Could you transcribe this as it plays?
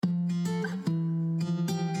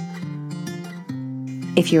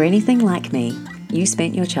If you're anything like me, you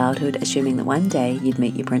spent your childhood assuming that one day you'd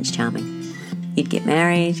meet your Prince Charming. You'd get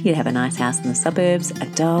married, you'd have a nice house in the suburbs, a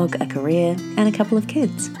dog, a career, and a couple of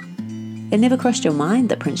kids. It never crossed your mind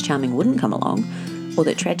that Prince Charming wouldn't come along, or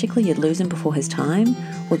that tragically you'd lose him before his time,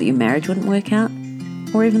 or that your marriage wouldn't work out,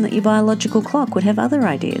 or even that your biological clock would have other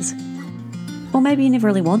ideas. Or maybe you never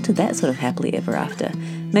really wanted that sort of happily ever after.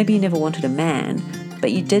 Maybe you never wanted a man,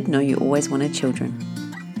 but you did know you always wanted children.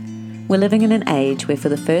 We're living in an age where for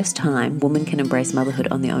the first time women can embrace motherhood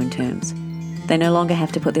on their own terms. They no longer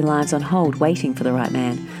have to put their lives on hold waiting for the right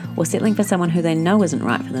man, or settling for someone who they know isn't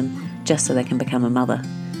right for them, just so they can become a mother.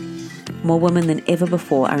 More women than ever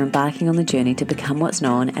before are embarking on the journey to become what's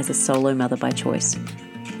known as a solo mother by choice.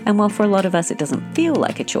 And while for a lot of us it doesn't feel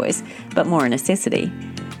like a choice, but more a necessity,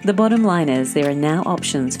 the bottom line is there are now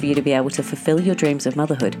options for you to be able to fulfill your dreams of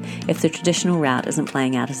motherhood if the traditional route isn't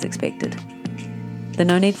playing out as expected. The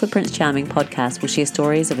No Need for Prince Charming podcast will share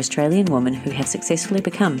stories of Australian women who have successfully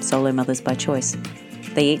become solo mothers by choice.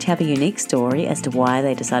 They each have a unique story as to why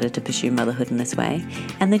they decided to pursue motherhood in this way,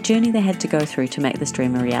 and the journey they had to go through to make this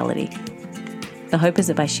dream a reality. The hope is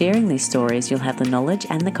that by sharing these stories, you'll have the knowledge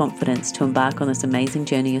and the confidence to embark on this amazing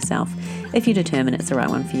journey yourself, if you determine it's the right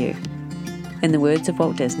one for you. In the words of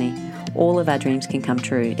Walt Disney, all of our dreams can come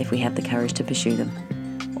true if we have the courage to pursue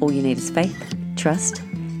them. All you need is faith, trust,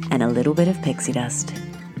 and a little bit of pixie dust.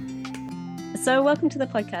 So welcome to the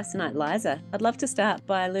podcast tonight, Liza. I'd love to start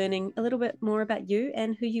by learning a little bit more about you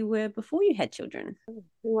and who you were before you had children.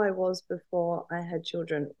 Who I was before I had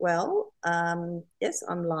children. Well, yes,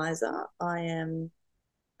 I'm Liza. I am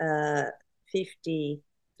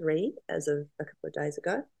 53 as of a couple of days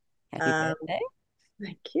ago. Happy birthday.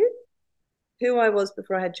 Thank you. Who I was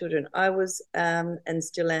before I had children. I was and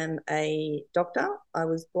still am a doctor. I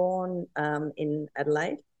was born in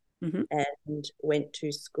Adelaide and went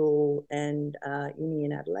to school and uni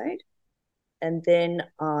in Adelaide. And then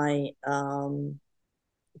I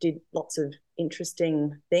did lots of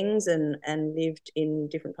interesting things and lived in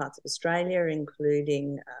different parts of Australia,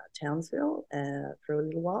 including Townsville for a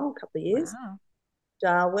little while, a couple of years. Wow.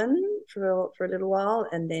 Darwin for a little while,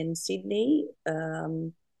 and then Sydney,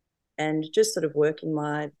 and just sort of working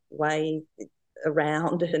my way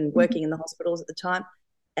around and working in the hospitals at the time.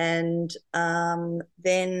 And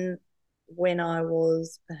then when I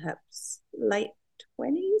was perhaps late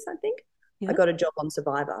 20s, I think, I got a job on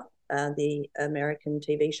Survivor, the American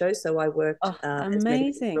TV show. So I worked as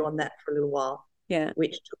medical crew on that for a little while,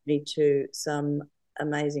 which took me to some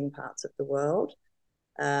amazing parts of the world,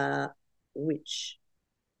 which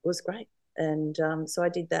was great. And so I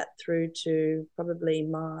did that through to probably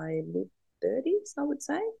my mid-30s, I would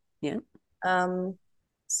say. Yeah.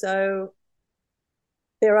 So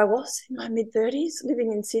there I was in my mid-30s,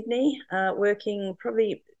 living in Sydney, working,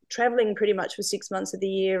 probably traveling pretty much for 6 months of the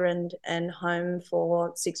year and home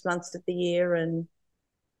for 6 months of the year, and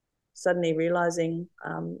suddenly realizing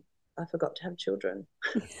I forgot to have children.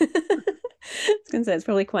 I was going to say, it's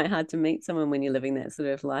probably quite hard to meet someone when you're living that sort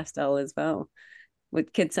of lifestyle as well.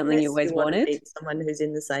 With kids, something you always wanted? Meet someone who's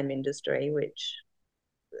in the same industry, which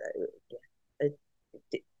it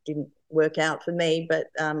didn't work out for me, but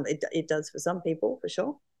it does for some people, for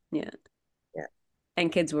sure. Yeah. Yeah. And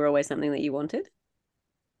kids were always something that you wanted?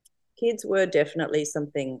 Kids were definitely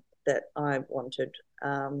something that I wanted.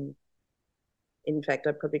 In fact,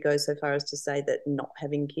 I'd probably go so far as to say that not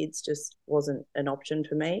having kids just wasn't an option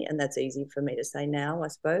for me, and that's easy for me to say now, I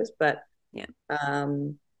suppose. But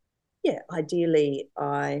ideally,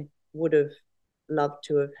 I would have loved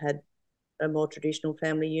to have had a more traditional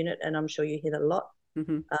family unit, and I'm sure you hear that a lot.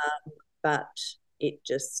 But it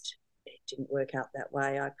didn't work out that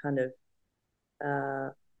way. I kind of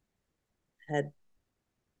had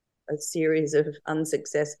a series of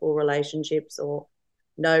unsuccessful relationships or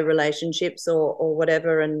no relationships or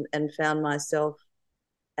whatever, and found myself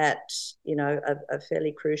at a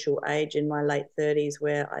fairly crucial age in my late 30s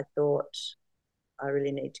where I thought I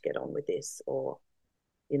really need to get on with this, or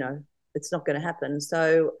it's not going to happen.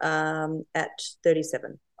 So at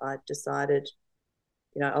 37 I decided,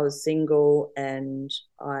 I was single and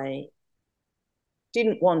I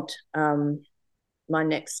didn't want my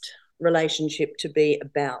next relationship to be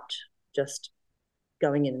about just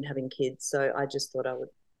going in and having kids. So I just thought I would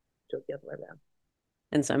do it the other way around.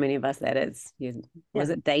 And so many of us, that is, was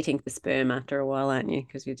it dating for sperm after a while, aren't you?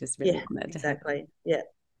 Because you just really want that to happen.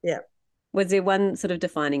 Yeah. Was there one sort of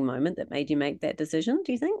defining moment that made you make that decision,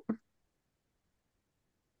 do you think?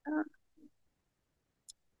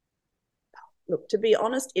 Look, to be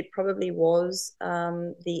honest, it probably was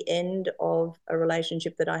the end of a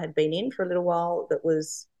relationship that I had been in for a little while that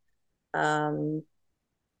was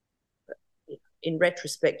in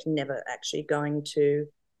retrospect, never actually going to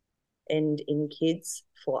end in kids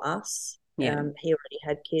for us. Yeah. He already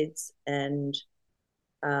had kids, and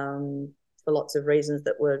for lots of reasons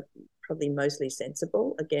that were probably mostly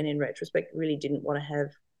sensible. Again, in retrospect, really didn't want to have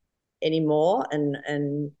any more,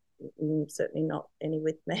 and certainly not any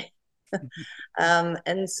with me.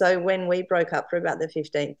 And so when we broke up for about the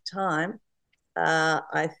 15th time,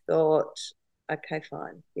 I thought, okay,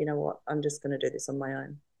 fine. You know what? I'm just going to do this on my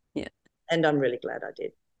own. Yeah. And I'm really glad I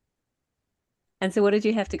did. And so what did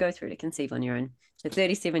you have to go through to conceive on your own? So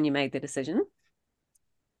 37, you made the decision.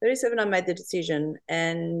 37, I made the decision,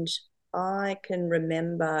 and I can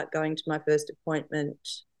remember going to my first appointment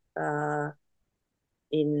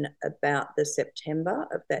in about the September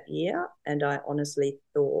of that year, and I honestly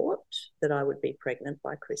thought that I would be pregnant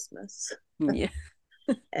by Christmas. Yeah.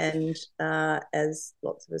 And as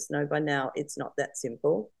lots of us know by now, it's not that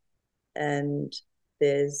simple. And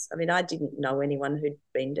I didn't know anyone who'd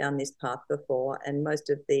been down this path before, and most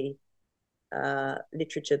of the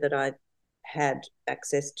literature that I had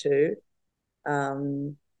access to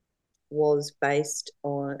was based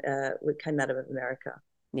on, it came out of America.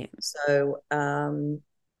 Yeah. So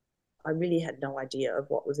I really had no idea of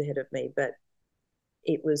what was ahead of me, but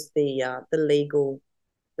it was the legal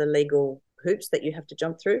hoops that you have to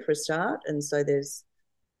jump through for a start. And so there's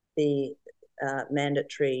the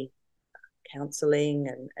mandatory counselling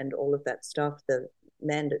and all of that stuff, the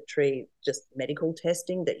mandatory just medical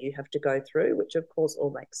testing that you have to go through, which of course all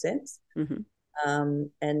makes sense. Mm-hmm.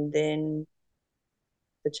 And then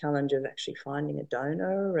the challenge of actually finding a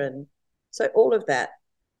donor. And so all of that,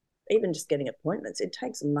 even just getting appointments, it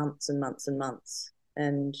takes months and months and months.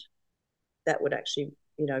 And that would actually,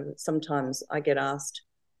 sometimes I get asked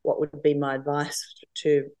what would be my advice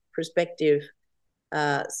to prospective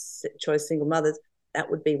choice single mothers. That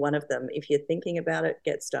would be one of them. If you're thinking about it,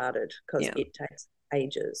 get started, because it takes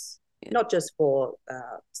ages, not just for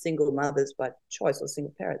single mothers by choice or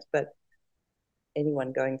single parents, but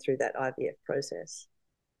anyone going through that IVF process.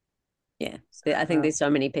 Yeah. So, I think there's so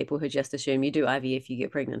many people who just assume you do IVF, you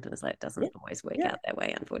get pregnant, and it's like, it doesn't always work out that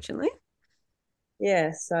way, unfortunately.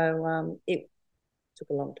 Yeah. So it took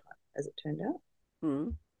a long time, as it turned out.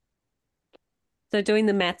 Mm. So doing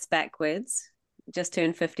the maths backwards, just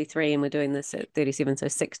turned 53 and we're doing this at 37, so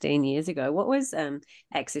 16 years ago. What was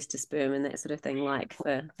access to sperm and that sort of thing like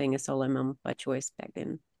for being a solo mum by choice back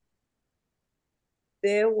then?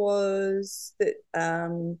 There was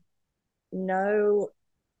no,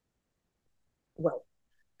 well,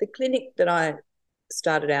 the clinic that I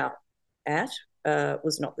started out at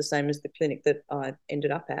was not the same as the clinic that I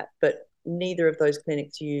ended up at, but neither of those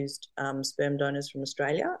clinics used sperm donors from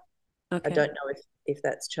Australia. Okay. I don't know if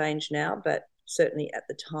that's changed now, but certainly at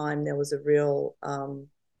the time there was a real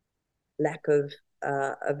lack of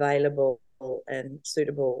available and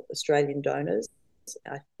suitable Australian donors.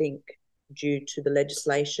 I think due to the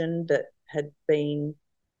legislation that had been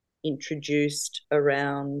introduced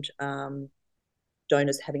around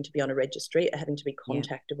donors having to be on a registry, having to be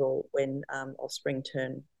contactable when offspring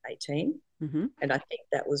turn 18. Mm-hmm. And I think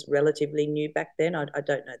that was relatively new back then. I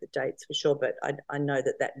don't know the dates for sure, but I know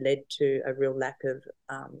that led to a real lack of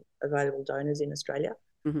available donors in Australia.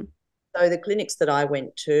 Mm-hmm. So the clinics that I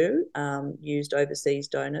went to used overseas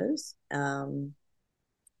donors, and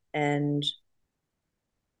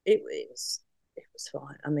it was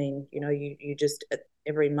fine. I mean, you just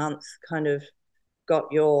every month kind of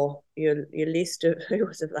got your list of who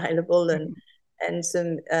was available and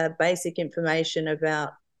some basic information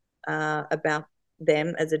about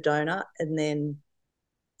them as a donor, and then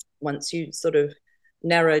once you sort of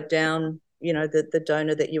narrowed down, the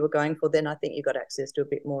donor that you were going for, then I think you got access to a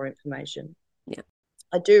bit more information. Yeah,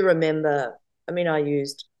 I do remember. I mean, I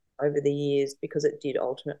used over the years, because it did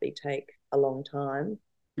ultimately take a long time.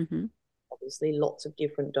 Mm-hmm. Obviously, lots of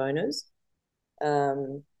different donors.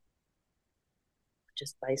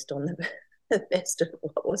 Just based on the best of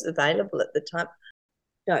what was available at the time.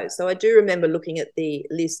 No, so I do remember looking at the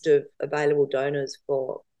list of available donors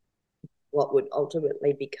for what would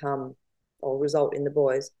ultimately become or result in the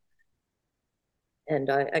boys. And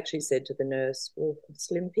I actually said to the nurse, well,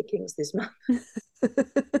 slim pickings this month.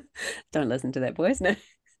 Don't listen to that, boys. No.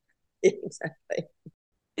 Exactly.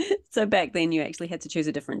 So back then you actually had to choose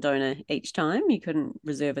a different donor each time? You couldn't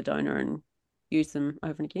reserve a donor and use them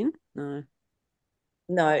over and again?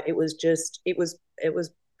 No, it was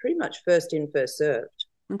pretty much first in, first served.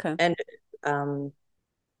 Okay. And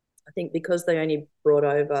I think because they only brought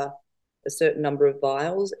over a certain number of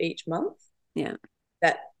vials each month, yeah,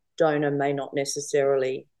 that donor may not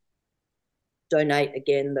necessarily donate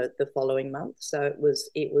again the following month. So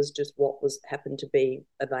it was just what was happened to be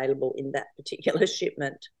available in that particular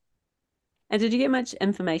shipment. And did you get much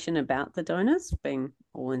information about the donors being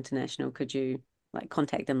all international? Could you like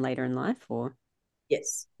contact them later in life or?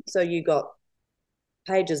 Yes. So you got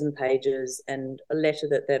pages and pages and a letter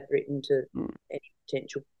that they've written to any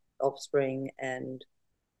potential offspring and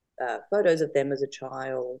photos of them as a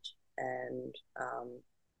child and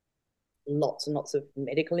lots and lots of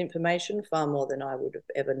medical information, far more than I would have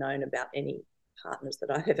ever known about any partners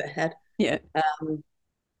that I've ever had. Yeah.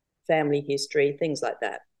 Family history, things like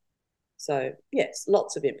that. So, yes,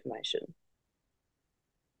 lots of information.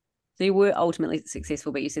 So you were ultimately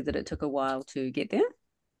successful, but you said that it took a while to get there.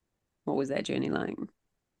 What was that journey like?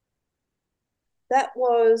 That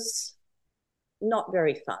was not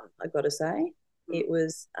very fun, I've got to say. It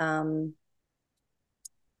was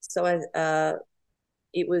so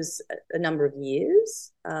it was a number of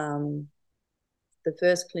years. The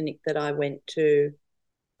first clinic that I went to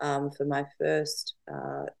for my first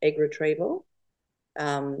egg retrieval,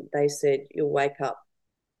 they said you'll wake up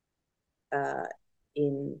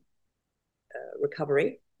in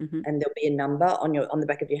recovery, and there'll be a number on the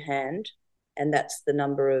back of your hand, and that's the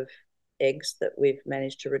number of eggs that we've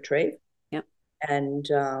managed to retrieve. Yep. And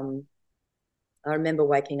I remember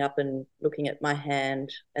waking up and looking at my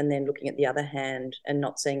hand and then looking at the other hand and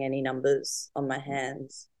not seeing any numbers on my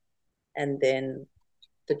hands. And then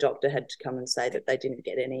the doctor had to come and say that they didn't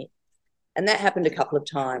get any. And that happened a couple of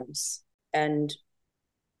times. And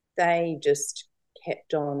they just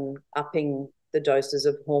kept on upping the doses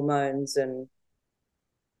of hormones and,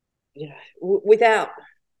 you know, without,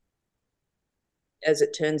 as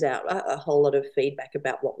it turns out, a whole lot of feedback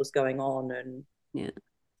about what was going on. And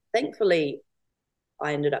thankfully,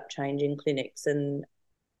 I ended up changing clinics. And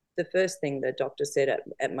the first thing the doctor said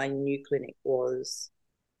at my new clinic was,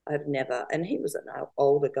 I've never, and he was an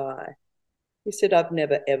older guy, he said, I've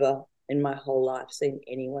never, ever in my whole life seen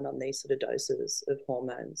anyone on these sort of doses of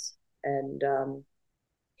hormones. And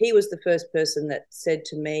he was the first person that said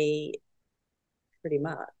to me, pretty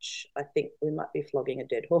much, I think we might be flogging a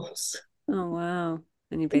dead horse. Oh, wow.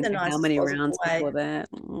 And you've In been the through how nicest many possible rounds way. before that?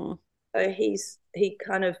 Oh. So he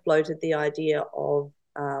kind of floated the idea of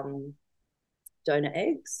donor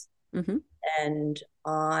eggs. And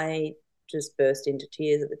I just burst into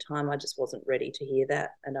tears at the time. I just wasn't ready to hear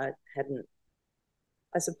that. And I hadn't,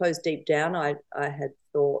 I suppose deep down, I had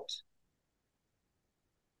thought,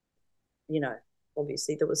 you know,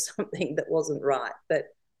 obviously there was something that wasn't right, but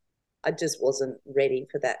I just wasn't ready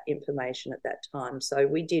for that information at that time. So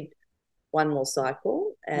we did one more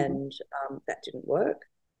cycle and that didn't work.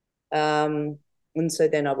 And so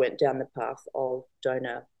then I went down the path of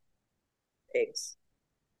donor eggs.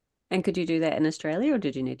 And could you do that in Australia or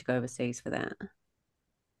did you need to go overseas for that?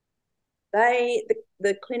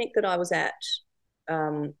 The clinic that I was at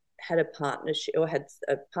had a partnership or had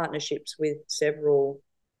partnerships with several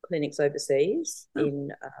clinics overseas in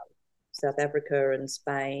South Africa and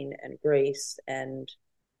Spain and Greece and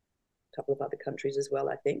a couple of other countries as well,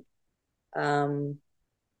 I think.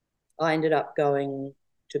 I ended up going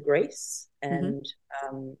to Greece and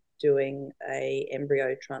doing a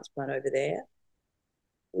embryo transplant over there,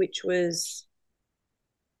 which was,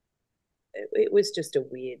 it was just a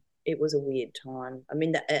weird time. I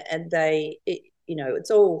mean, and you know,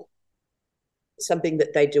 it's all something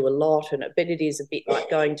that they do a lot, but it is a bit like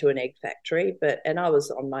going to an egg factory. And I was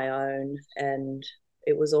on my own, and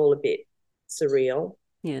it was all a bit surreal.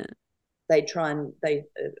 Yeah. They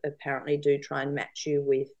apparently do try and match you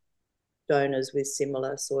with donors with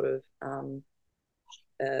similar sort of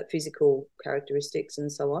physical characteristics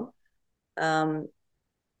and so on.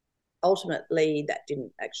 Ultimately, that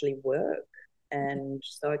didn't actually work. And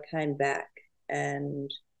so I came back, and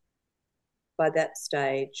by that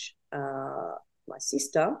stage, my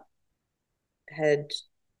sister had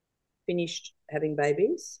finished having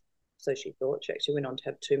babies. So she thought. She actually went on to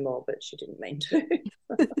have two more, but she didn't mean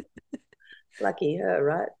to. Lucky her,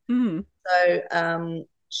 right? So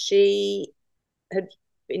she had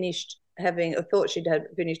finished having, I thought she'd had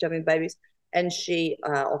finished having babies, and she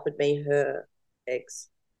offered me her eggs.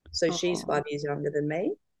 So she's 5 years younger than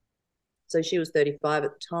me. So she was 35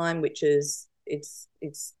 at the time, which is it's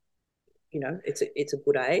you know, it's a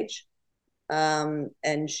good age.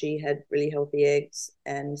 And she had really healthy eggs,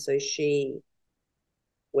 and so she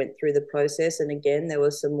went through the process. And again, there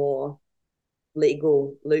were some more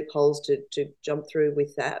legal loopholes to jump through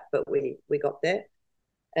with that, but we got there.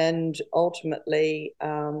 And ultimately,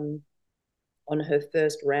 on her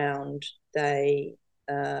first round,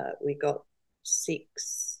 we got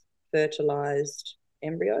 6 fertilized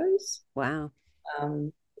embryos. Wow.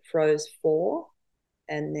 froze 4,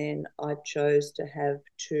 and then I chose to have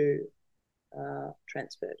 2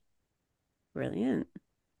 transferred. Brilliant.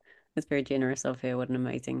 That's very generous of her. What an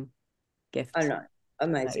amazing gift. I know.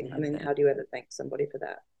 Amazing. I mean, how do you ever thank somebody for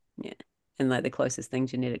that? Yeah. And like the closest thing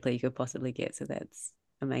genetically you could possibly get. So that's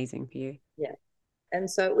amazing for you. Yeah. And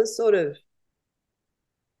so it was sort of,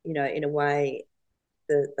 in a way,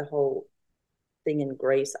 the whole thing in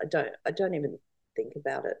Greece, I don't even think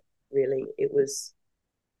about it really. It was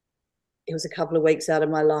a couple of weeks out of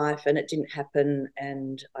my life and it didn't happen,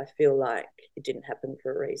 and I feel like it didn't happen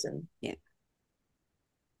for a reason. Yeah.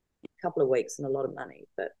 A couple of weeks and a lot of money,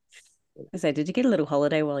 but So did you get a little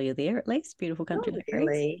holiday while you're there at least? Beautiful country like Greece?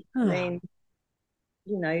 Really. I mean,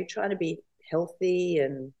 you're trying to be healthy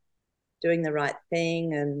and doing the right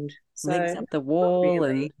thing, and so legs up the wall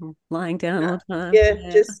really. and lying down all the time.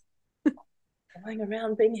 Yeah, just going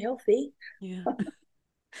around being healthy. Yeah.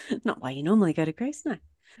 Not why you normally go to Greece, no.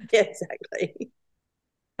 Yeah, exactly.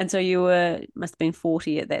 And so must have been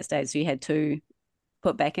 40 at that stage. So you had 2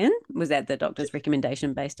 put back in. Was that the doctor's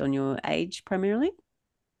recommendation based on your age primarily?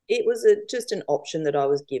 It was just an option that I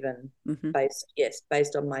was given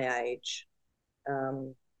based on my age,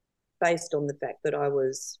 based on the fact that I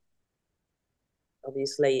was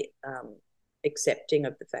obviously accepting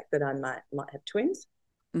of the fact that I might have twins.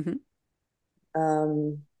 Mm-hmm.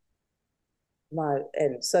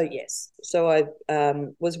 So I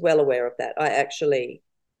was well aware of that. I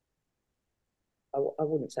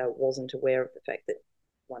wouldn't say I wasn't aware of the fact that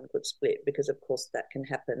one could split, because of course that can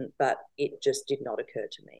happen, but it just did not occur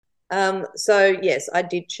to me. So yes, I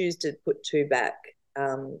did choose to put 2 back,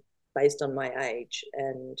 based on my age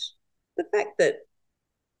and the fact that,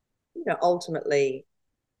 ultimately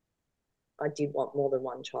I did want more than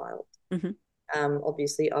one child. Mm-hmm.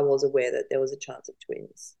 Obviously I was aware that there was a chance of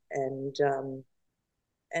twins, and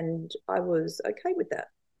I was okay with that.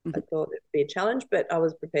 Mm-hmm. I thought it would be a challenge, but I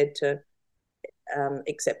was prepared to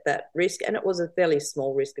accept that risk, and it was a fairly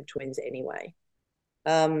small risk of twins anyway.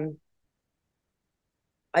 I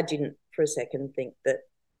didn't for a second think that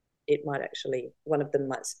one of them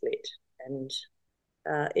might split and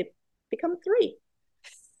it become 3.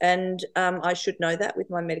 And I should know that with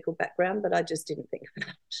my medical background, but I just didn't think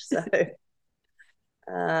about it.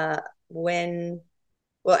 So when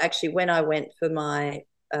I went for my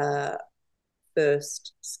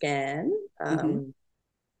first scan,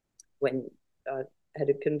 when I had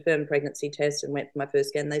a confirmed pregnancy test and went for my first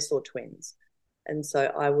scan, they saw twins. And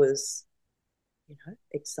so I was,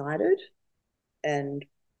 excited and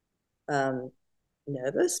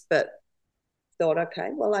nervous, but thought, okay,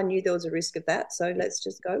 well, I knew there was a risk of that, so let's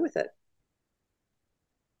just go with it.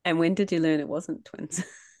 And when did you learn it wasn't twins?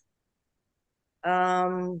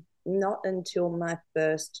 Not until my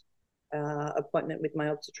first appointment with my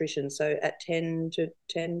obstetrician, so at 10 to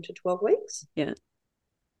 12 weeks. Yeah.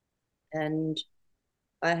 And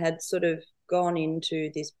I had sort of gone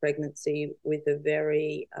into this pregnancy with a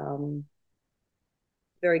very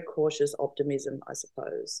very cautious optimism, I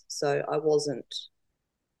suppose. So I wasn't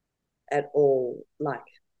at all like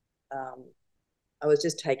I was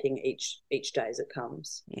just taking each day as it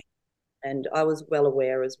comes. Yeah. And I was well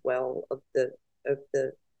aware as well of the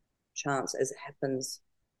chance, as it happens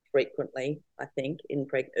frequently, I think, in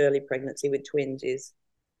early pregnancy with twins, is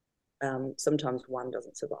sometimes one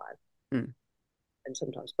doesn't survive. Mm. And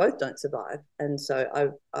sometimes both don't survive. And so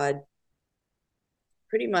I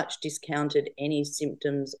pretty much discounted any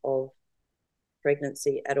symptoms of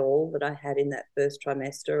pregnancy at all that I had in that first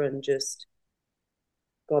trimester, and just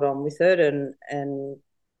got on with it and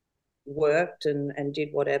worked and did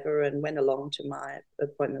whatever, and went along to my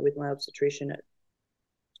appointment with my obstetrician at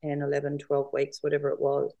 10, 11, 12 weeks, whatever it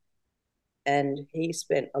was. And he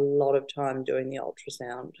spent a lot of time doing the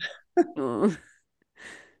ultrasound. Oh.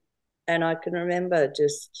 And I can remember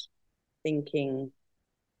just thinking,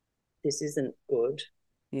 this isn't good.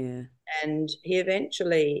 Yeah. And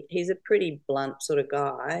he's a pretty blunt sort of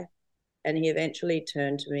guy, and he eventually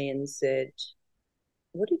turned to me and said,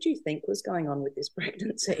 what did you think was going on with this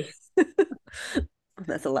pregnancy?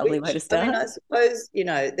 That's a lovely way to start. I mean, I suppose,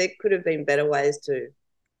 there could have been better ways to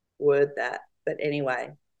word that. But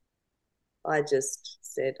anyway, I just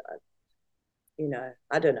said,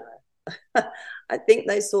 I don't know. I think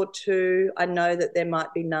they saw 2. I know that there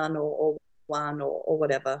might be none or 1 or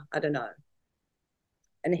whatever. I don't know.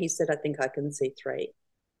 And he said, I think I can see 3.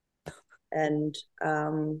 And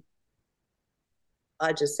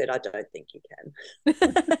I just said, I don't think you can.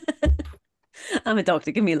 I'm a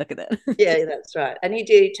doctor. Give me a look at that. Yeah, that's right. And he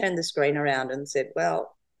did. He turned the screen around and said,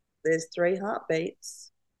 well, there's 3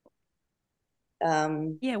 heartbeats.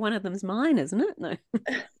 Yeah, one of them's mine, isn't it? No.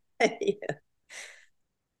 Yeah.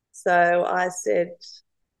 So I said,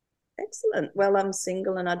 excellent. Well, I'm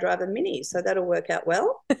single and I drive a Mini, so that'll work out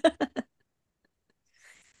well.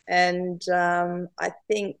 And I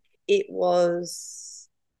think it was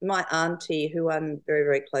my auntie, who I'm very,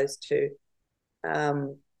 very close to.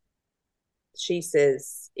 Um, she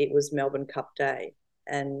says it was Melbourne Cup Day,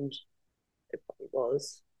 and it probably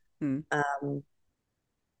was. Mm.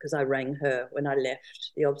 Because I rang her when I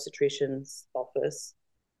left the obstetrician's office,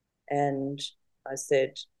 and I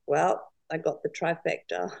said, well, I got the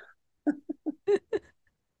trifecta.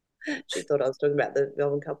 She thought I was talking about the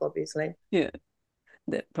Melbourne Cup, obviously. Yeah.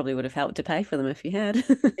 That probably would have helped to pay for them if you had.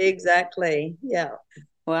 Exactly. Yeah.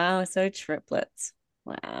 Wow, so triplets.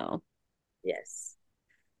 Wow. Yes.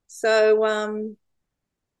 So,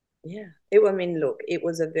 yeah, I mean, look, it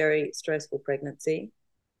was a very stressful pregnancy.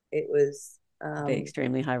 It was Be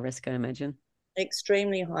extremely high risk, I imagine.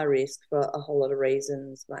 extremely high risk for a whole lot of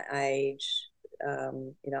reasons. My age,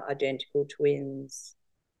 identical twins.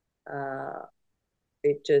 Uh,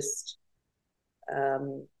 it just,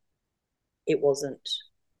 um, it wasn't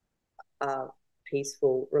a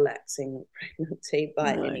peaceful, relaxing pregnancy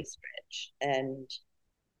by No. any stretch. And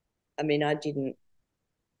I mean, I didn't,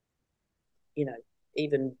 you know,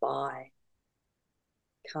 even buy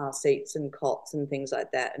car seats and cots and things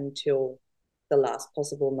like that until the last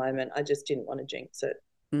possible moment. I just didn't want to jinx it.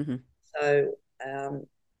 Mm-hmm. So,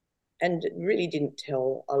 and really didn't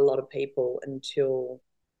tell a lot of people until,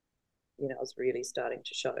 I was really starting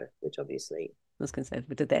to show, which obviously I was going to say,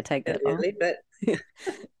 but did that take that long? early,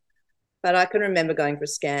 but I can remember going for a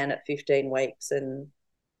scan at 15 weeks and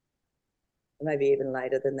maybe even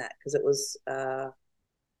later than that, because it was, the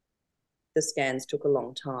scans took a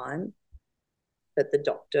long time, but the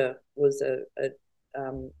doctor was a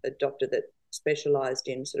doctor that specialized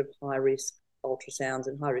in sort of high risk ultrasounds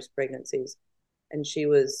and high risk pregnancies. And she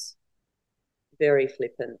was very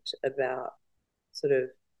flippant about sort of,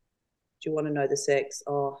 do you want to know the sex?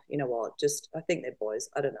 Oh, you know what? Just, I think they're boys.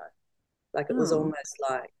 I don't know. Like it was Oh, almost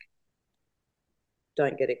like,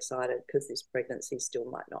 don't get excited because this pregnancy still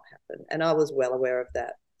might not happen. And I was well aware of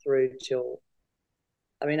that through till,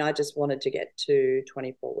 I mean, I just wanted to get to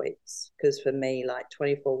 24 weeks because for me, like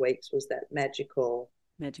 24 weeks was that magical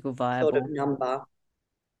magical sort of viable. number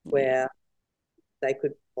Yeah. where they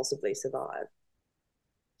could possibly survive.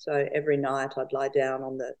 So every night I'd lie down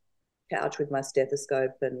on the couch with my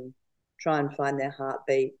stethoscope and try and find their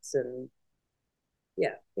heartbeats. And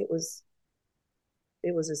yeah, it was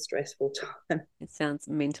a stressful time. It sounds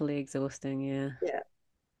mentally exhausting. Yeah. Yeah,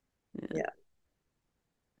 Yeah. yeah.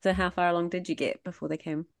 So how far along did you get before they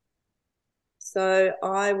came? So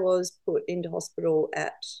I was put into hospital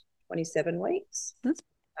at 27 weeks, That's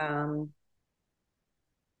um,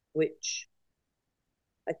 which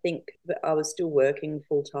I think that I was still working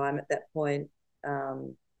full time at that point.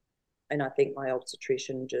 Um, and I think my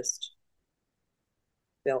obstetrician just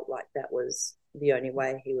felt like that was the only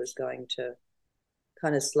way he was going to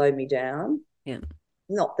kind of slow me down. yeah.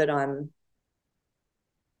 Not that I'm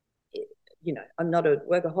not a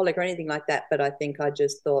workaholic or anything like that, but I think I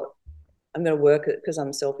just thought I'm going to work it because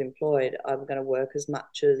I'm self-employed. I'm going to work as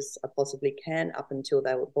much as I possibly can up until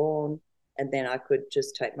they were born, and then I could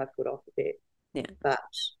just take my foot off a bit. Yeah. But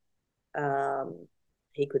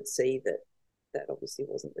he could see that that obviously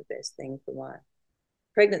wasn't the best thing for my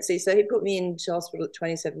pregnancy. So he put me into hospital at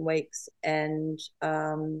 27 weeks, and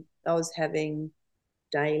I was having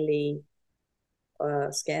daily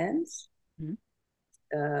scans. Mm-hmm.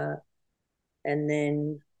 Uh, and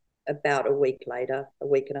then about a week later, a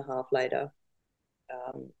week and a half later,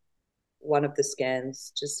 um, one of the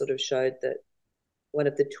scans just sort of showed that one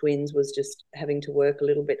of the twins was just having to work a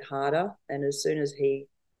little bit harder. And as soon as he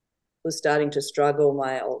was starting to struggle,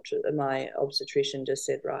 my obstetrician just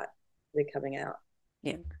said, right, they're coming out.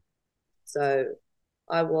 Yeah. So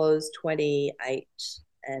I was 28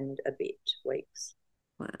 and a bit weeks.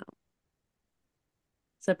 Wow.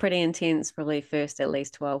 So pretty intense, probably first at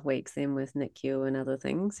least 12 weeks then with NICU and other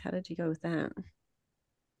things. How did you go with that?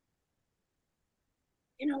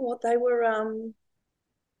 You know what? They were,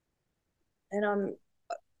 and I'm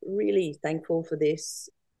really thankful for this,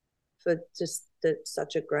 for just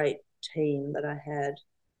such a great team that I had.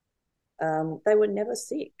 They were never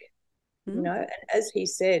sick, Mm-hmm. And as he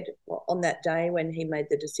said, well, on that day when he made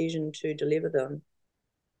the decision to deliver them,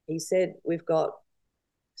 he said, we've got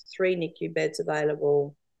 3 NICU beds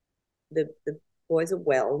available. The boys are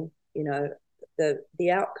well,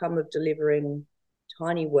 the outcome of delivering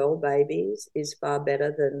tiny well babies is far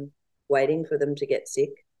better than waiting for them to get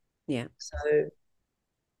sick. Yeah. So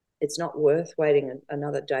it's not worth waiting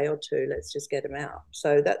another day or two. Let's just get them out.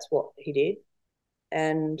 So that's what he did.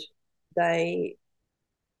 And they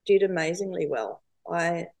did amazingly well.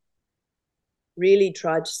 I really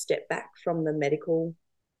tried to step back from the medical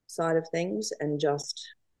side of things and just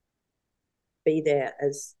be there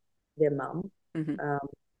as their mum. Mm-hmm.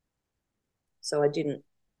 So I didn't,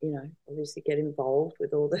 obviously get involved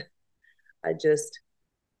with all the, I just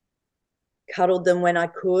cuddled them when I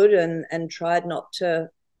could and tried not to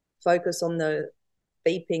focus on the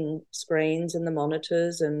beeping screens and the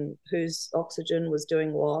monitors and whose oxygen was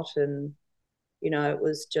doing what. And, it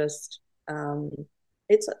was just,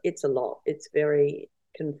 it's a lot. It's very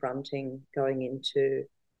confronting going into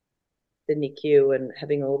the NICU and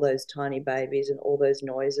having all those tiny babies and all those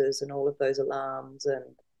noises and all of those alarms. And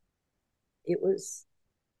it was,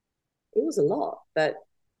 it was a lot.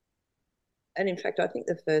 And in fact, I think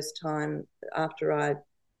the first time after I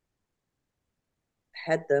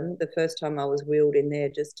had them, the first time I was wheeled in there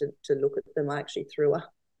just to look at them, I actually threw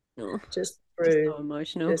up, Oh, just just through, so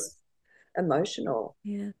emotional. just emotional.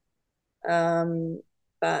 Yeah.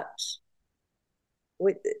 But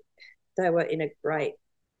with they were in a great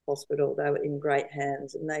hospital, they were in great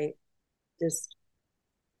hands, and they just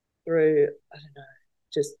through, I don't know,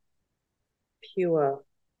 just pure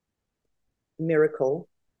miracle,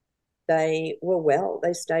 they were well,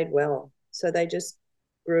 they stayed well. So they just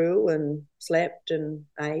grew and slept and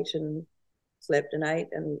ate and slept and ate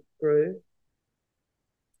and grew.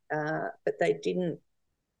 But they didn't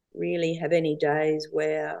really have any days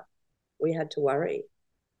where we had to worry.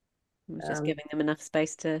 It was just giving them enough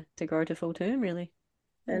space to grow to full term, really.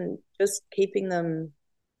 Yeah. And just keeping them,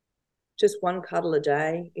 just one cuddle a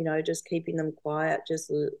day, just keeping them quiet,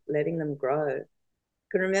 just letting them grow.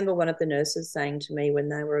 I can remember one of the nurses saying to me when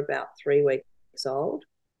they were about 3 weeks old,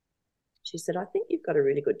 she said, I think you've got a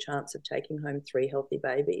really good chance of taking home 3 healthy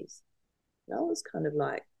babies. And I was kind of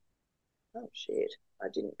like, oh shit, I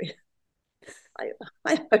didn't really, I,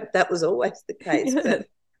 I hope that was always the case. Yeah, But,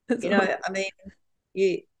 that's all. I mean,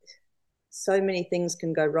 you, so many things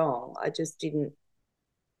can go wrong. I just didn't,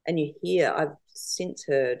 and you hear, I've since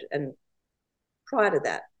heard, and prior to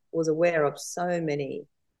that, was aware of so many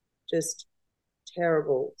just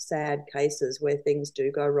terrible, sad cases where things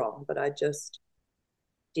do go wrong, but I just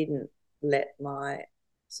didn't let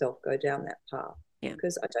myself go down that path. Yeah.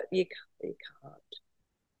 Because you can't,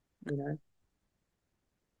 you know.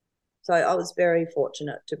 So I was very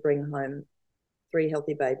fortunate to bring home 3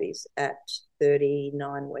 healthy babies at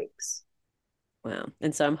 39 weeks. Wow.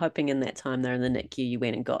 And so I'm hoping in that time there in the NICU, you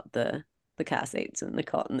went and got the car seats and the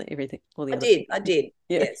cot and everything, all the I other did, things. I did.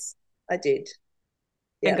 Yeah. Yes, I did.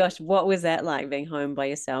 And Yeah. gosh, what was that like being home by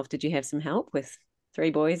yourself? Did you have some help with 3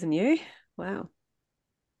 boys and you? Wow.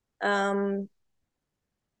 Um,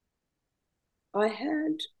 I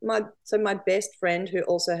had my best friend who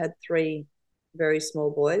also had 3 very small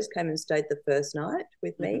boys came and stayed the first night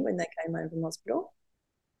with me Mm-hmm. when they came home from hospital.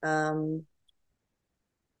 Um,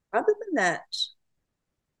 Other than that,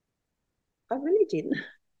 I really didn't. I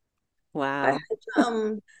Wow. had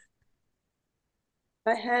um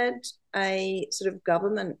I had a sort of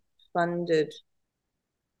government funded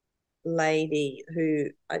lady who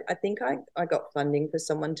I think I got funding for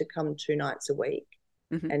someone to come 2 nights a week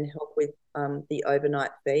Mm-hmm. and help with the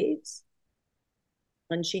overnight feeds.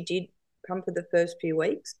 And she did come for the first few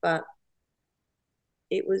weeks, but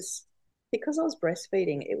it was because I was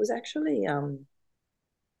breastfeeding. It was actually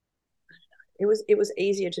it was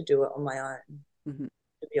easier to do it on my own. Mm-hmm.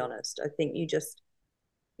 To be honest, I think you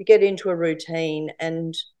get into a routine,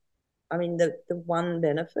 and I mean the one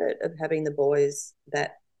benefit of having the boys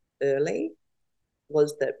that early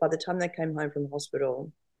was that by the time they came home from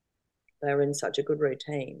hospital, they were in such a good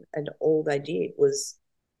routine, and all they did was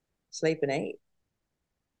sleep and eat.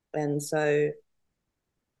 And so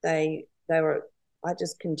they were. I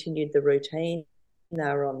just continued the routine. They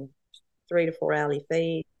were on 3 to 4 hourly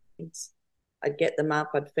feeds. I'd get them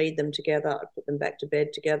up, I'd feed them together, I'd put them back to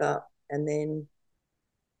bed together, and then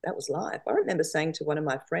that was life. I remember saying to one of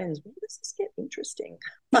my friends, "When does this get interesting?"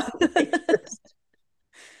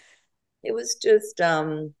 It was just.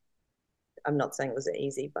 I'm not saying it was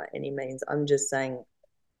easy by any means. I'm just saying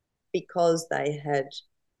because they had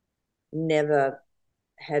never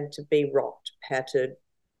had to be rocked, patted,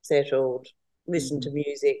 settled, listen Mm-hmm. to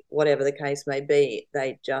music, whatever the case may be,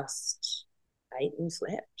 they just ate and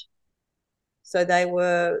slept. So they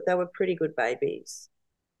were pretty good babies.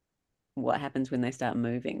 What happens when they start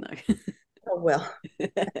moving though? Oh well,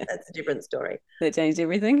 that's a different story. That changed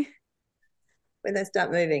everything. When they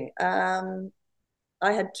start moving,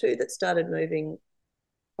 I had 2 that started moving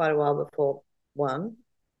quite a while before one.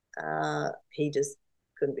 He just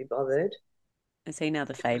couldn't be bothered. Is he now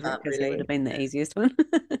the favorite Can't because he would have really. been the easiest one?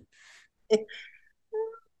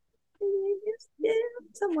 Yeah,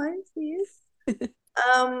 In some ways, he is.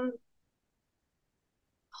 Um,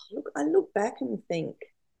 Look, I look back and think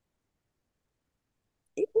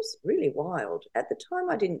it was really wild. At the time,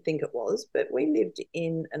 I didn't think it was, but we lived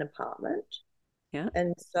in an apartment, Yeah.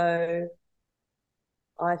 and so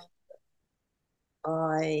I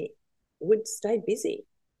I would stay busy.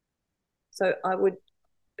 So I would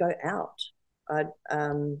go out. I'd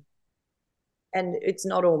and it's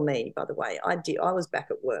not all me, by the way. I was back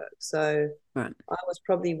at work, so Right. I was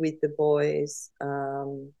probably with the boys.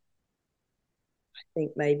 I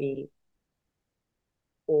think maybe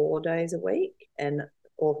 4 days a week, and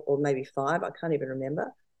or maybe five. I can't even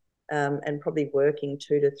remember. And probably working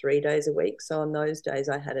 2 to 3 days a week. So on those days,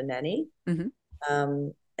 I had a nanny. Mm-hmm.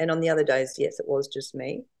 And on the other days, yes, it was just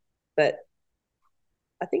me. But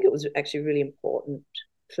I think it was actually really important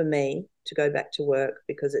for me to go back to work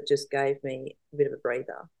because it just gave me a bit of a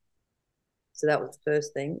breather. So that was the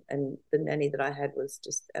first thing. And the nanny that I had was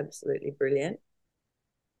just absolutely brilliant.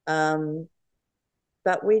 Um,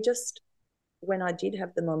 but we just, when I did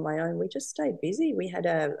have them on my own, we just stayed busy. We had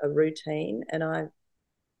a routine, and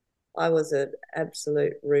I was an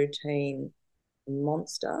absolute routine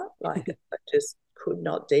monster. Like I just could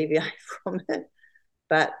not deviate from it.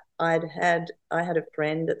 But I had a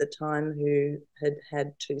friend at the time who had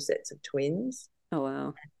had two sets of twins. Oh,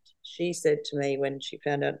 wow. She said to me when she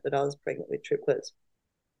found out that I was pregnant with triplets,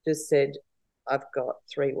 just said, "I've got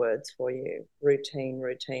 3 words for you: routine,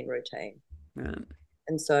 routine, routine." Right.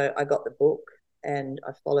 And so I got the book and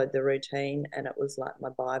I followed the routine, and it was like my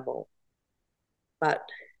Bible. But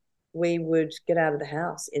we would get out of the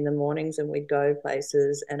house in the mornings and we'd go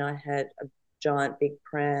places, and I had a giant big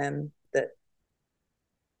pram that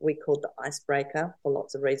we called the icebreaker for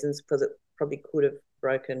lots of reasons, because it probably could have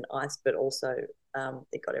broken ice, but also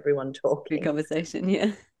it got everyone Good talking. conversation.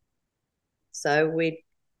 Yeah. So we'd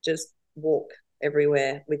just walk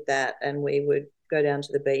everywhere with that, and we would go down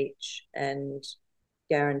to the beach, and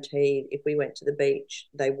guaranteed if we went to the beach,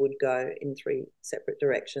 they would go in 3 separate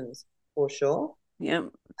directions for sure. Yeah.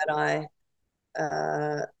 But I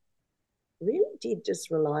really did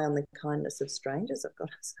just rely on the kindness of strangers, I've got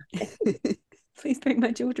to say. Please bring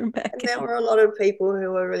my children back. And there were a lot of people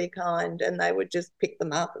who were really kind, and they would just pick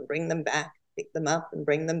them up and bring them back, pick them up and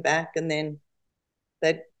bring them back, and then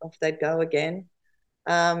they'd go again.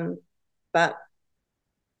 Um, but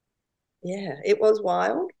yeah, it was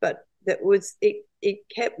wild, but it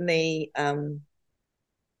kept me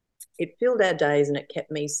it filled our days, and it kept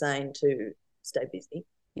me sane to stay busy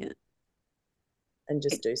Yeah. and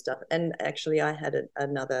just It, do stuff. And actually, I had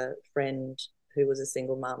another friend who was a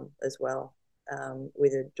single mum as well,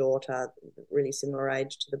 with a daughter really similar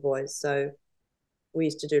age to the boys. So we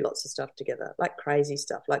used to do lots of stuff together, like crazy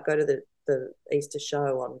stuff, like go to the Easter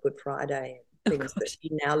show on Good Friday, and oh, things that gosh.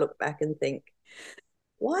 you now look back and think,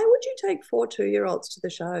 why would you take 4 2-year-olds to the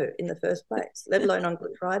show in the first place, let alone on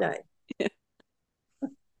Good Friday? Yeah.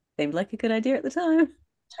 Seemed like a good idea at the time.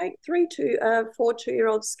 Take 4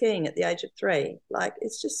 2-year-olds skiing at the age of 3. Like,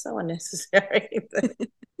 it's just so unnecessary.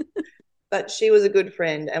 But she was a good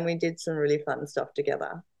friend, and we did some really fun stuff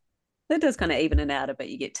together. That does kind of even it out a bit.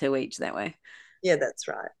 You get two each that way. Yeah, that's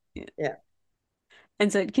right. Yeah. Yeah.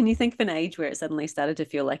 And so, can you think of an age where it suddenly started to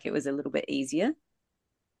feel like it was a little bit easier?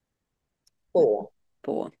 4.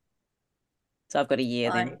 4. So I've got a year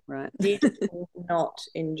I then, right? did not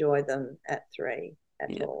enjoy them at 3 at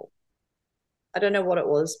Yeah. all. I don't know what it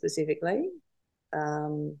was specifically.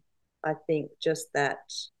 Um, I think just that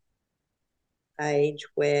age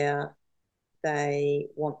where they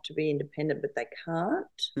want to be independent, but they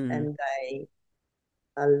can't, Mm. and they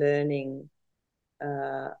are learning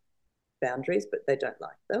uh, boundaries, but they don't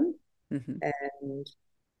like them, Hmm. and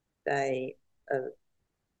they are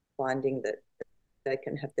finding that they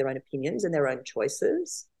can have their own opinions and their own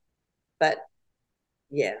choices. But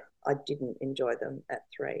yeah, I didn't enjoy them at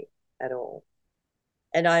 3 at all.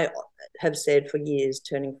 And I have said for years,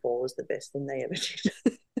 turning 4 was the best thing they ever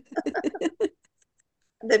did.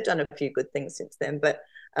 They've done a few good things since then, but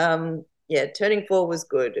yeah, turning 4 was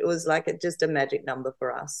good. It was like just a magic number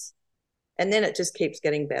for us, and then it just keeps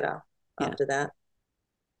getting better Yeah. after that.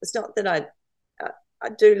 It's not that I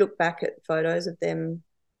do look back at photos of them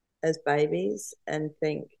as babies and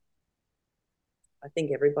think, I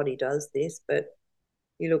think everybody does this, but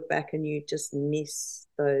you look back and you just miss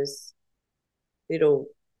those little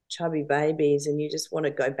chubby babies, and you just want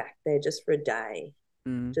to go back there just for a day,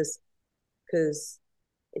 Mm. just because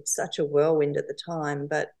it's such a whirlwind at the time.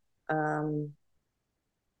 But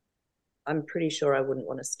I'm pretty sure I wouldn't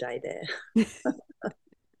want to stay there.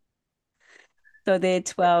 So they're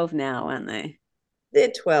 12 now, aren't they?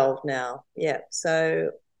 They're 12 now. Yeah.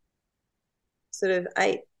 So sort of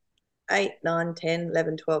 8, 9, 10,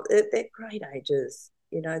 11, 12. They're great ages.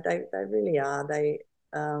 They really are. They're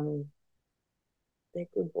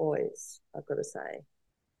good boys, I've got to say,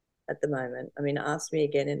 at the moment. I mean, ask me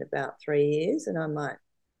again in about 3 years, and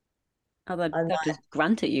Oh, I they'll might, just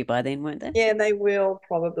grunt at you by then, won't they? yeah, they will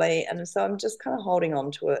probably. And so I'm just kind of holding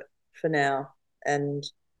on to it for now. And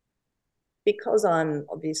because I'm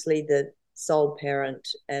obviously the sole parent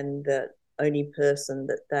and the only person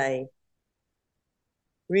that they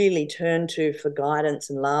really turn to for guidance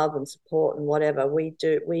and love and support and whatever, we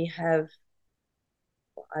have,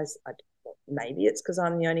 maybe it's because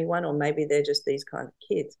I'm the only one, or maybe they're just these kind of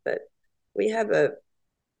kids, but we have a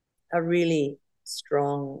really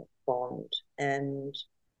strong bond, and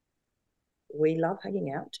we love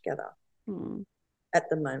hanging out together Hmm. at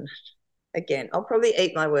the moment. Again, I'll probably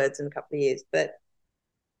eat my words in a couple of years, but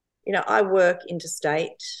I work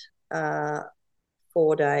interstate,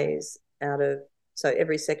 4 days out of, so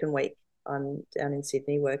every second week I'm down in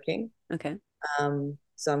Sydney working. Okay.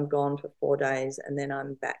 So I'm gone for 4 days and then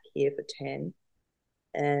I'm back here for 10.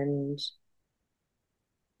 And,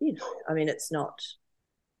 I mean, it's not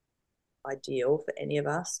ideal for any of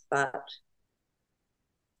us, but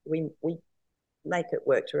we make it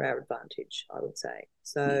work to our advantage, I would say.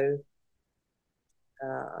 Yeah. So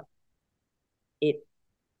uh, it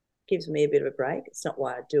gives me a bit of a break. It's not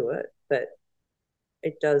why I do it, but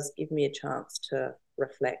it does give me a chance to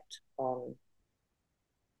reflect on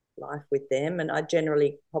life with them. And I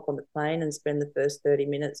generally hop on the plane and spend the first 30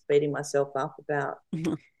 minutes beating myself up about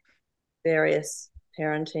various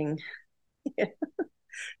parenting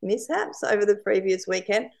mishaps over the previous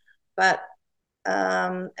weekend. But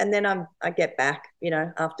and then I get back,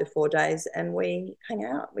 after 4 days, and we hang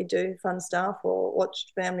out. We do fun stuff or watch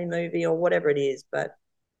family movie or whatever it is. But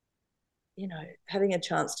having a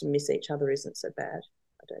chance to miss each other isn't so bad,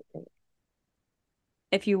 I don't think.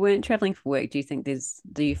 If you weren't traveling for work, do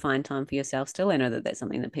you find time for yourself still? I know that that's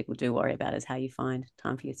something that people do worry about, is how you find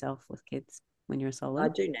time for yourself with kids when you're a I solo.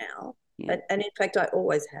 do now, Yeah. and in fact, I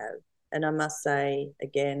always have. And I must say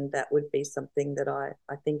again, that would be something that I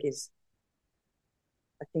think it's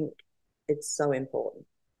so important.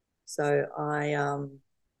 So I'm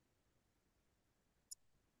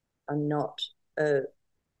not a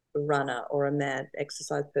runner or a mad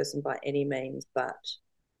exercise person by any means, but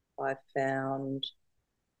I found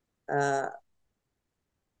uh,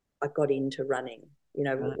 I got into running,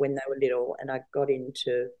 Right. when they were little, and I got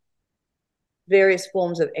into various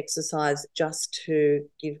forms of exercise just to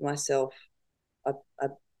give myself a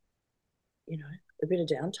a bit of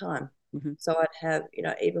downtime. Hmm. So I'd have,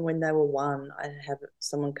 even when they were one, I'd have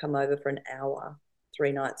someone come over for an hour,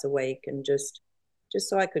 3 nights a week, and just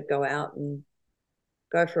so I could go out and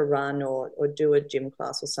go for a run or do a gym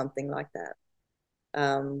class or something like that.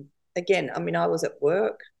 Again, I mean, I was at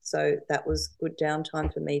work, so that was good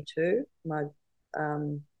downtime for me too.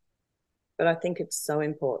 Um, but I think it's so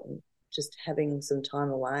important just having some time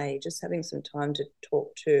away, just having some time to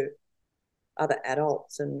talk to other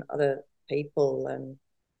adults and other people, and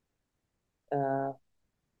uh,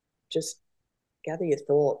 just gather your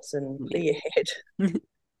thoughts and Yeah. clear your head.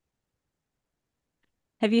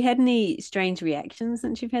 Have you had any strange reactions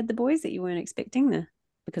since you've had the boys that you weren't expecting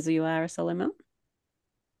because you are a solo mum?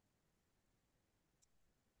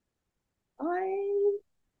 I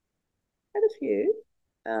had a few.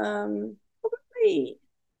 Probably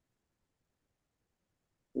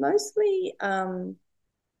mostly,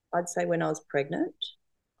 I'd say when I was pregnant,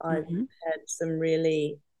 I've Hmm. had some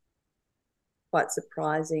really quite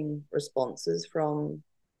surprising responses from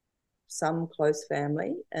some close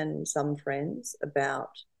family and some friends about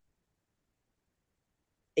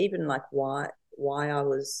even like why I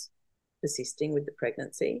was persisting with the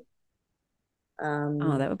pregnancy. Oh,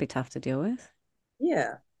 Um, that would be tough to deal with.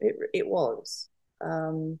 yeah, it was.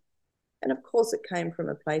 Um, and of course, it came from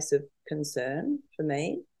a place of concern for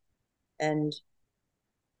me. And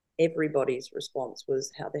everybody's response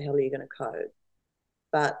was, "How the hell are you going to cope?"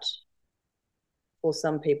 But for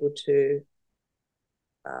some people to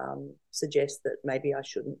suggest that maybe I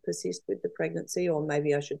shouldn't persist with the pregnancy, or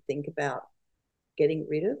maybe I should think about getting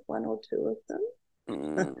rid of one or two of them.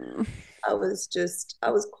 Mm. I was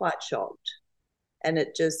quite shocked, and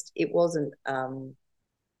it wasn't an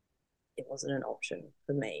option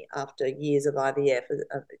for me after years of IVF.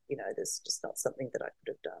 There's just not something that I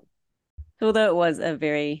could have done. Although it was a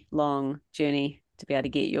very long journey to be able to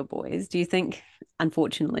get your boys, do you think,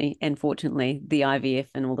 unfortunately and fortunately, the IVF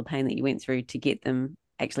and all the pain that you went through to get them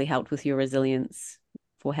actually helped with your resilience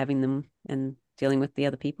for having them and dealing with the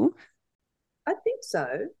other people? I think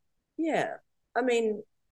so. Yeah. I mean,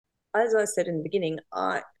 as I said in the beginning,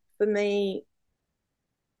 for me,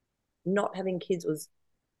 not having kids was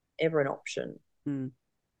ever an option. Mm.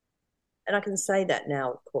 And I can say that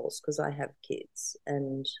now, of course, because I have kids,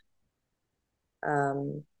 and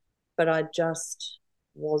but I just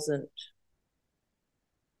wasn't.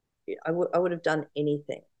 I would have done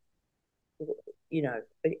anything,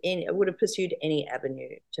 I would have pursued any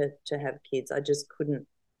avenue to have kids. I just couldn't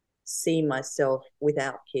see myself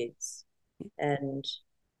without kids, and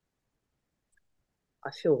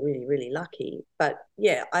I feel really, really lucky. But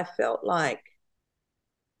yeah, I felt like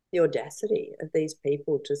the audacity of these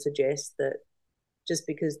people to suggest that just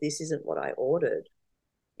because this isn't what I ordered,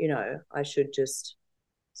 I should just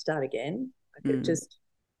start again. Like it Mm. just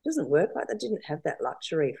doesn't work like that. I didn't have that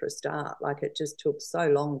luxury for a start. Like it just took so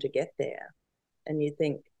long to get there. And you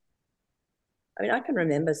think, I mean, I can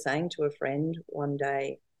remember saying to a friend one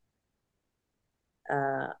day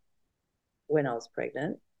uh, when I was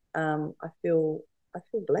pregnant, I feel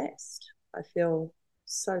blessed. I feel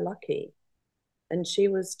so lucky. And she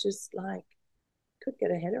was just like, could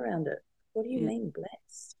get her head around it. What do you Yeah. mean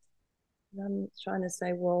blessed? And I'm trying to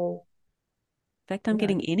say, well, In fact, I'm you know,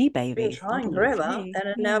 getting any been babies, let trying alone forever three. and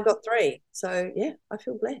I've Yeah. now got three. So yeah, I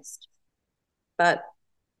feel blessed. But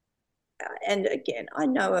and again, I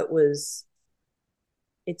know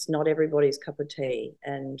it's not everybody's cup of tea,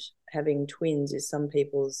 and having twins is some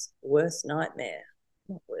people's worst nightmare.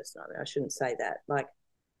 Not worst nightmare, I shouldn't say that. Like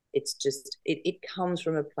it's just it comes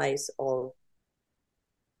from a place of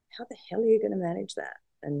how the hell are you going to manage that?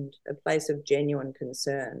 And a place of genuine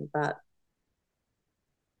concern. But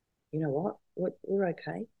you know what? We're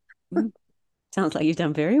okay. Mm. Sounds like you've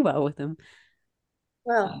done very well with them.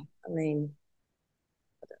 Well, I mean,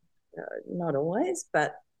 not always,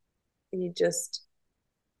 but you just,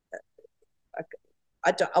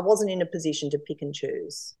 I wasn't in a position to pick and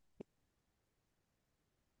choose.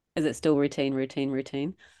 Is it still routine, routine,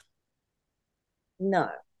 routine? No, No.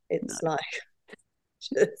 it's like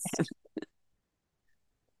just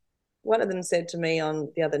one of them said to me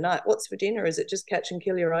on the other night, "What's for dinner? Is it just catch and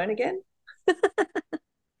kill your own again?"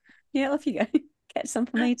 Yeah, off you go. Catch some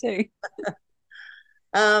for me too.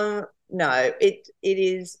 No, it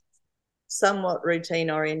is somewhat routine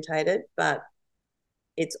orientated, but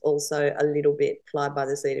it's also a little bit fly by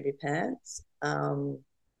the seat of your pants.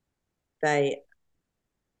 They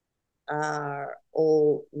are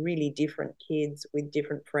all really different kids with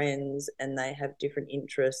different friends, and they have different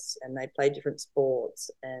interests, and they play different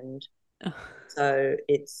sports, and Oh, so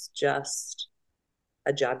it's just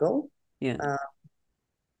a juggle. yeah. Uh,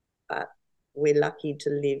 but we're lucky to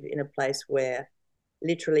live in a place where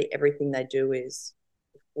literally everything they do is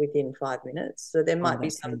within 5 minutes. So there Oh, might be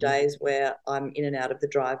that's some handy. days where I'm in and out of the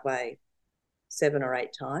driveway 7 or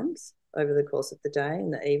 8 times over the course of the day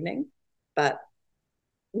in the evening, but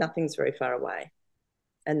nothing's very far away.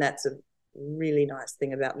 And that's a really nice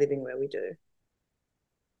thing about living where we do.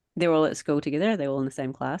 They're all at school together. Are they all in the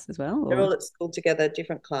same class as well? They're Or all at school together,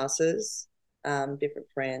 different classes, different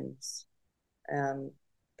friends. Um,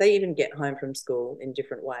 they even get home from school in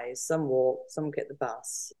different ways. Some walk, some get the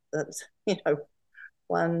bus. That's,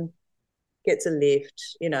 one gets a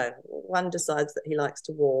lift, one decides that he likes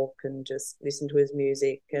to walk and just listen to his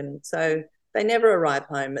music. And so they never arrive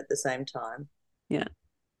home at the same time. yeah.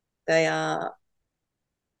 They are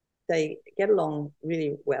they get along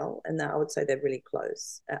really well, and I would say they're really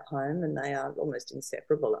close at home, and they are almost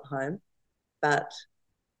inseparable at home. But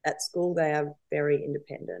at school, they are very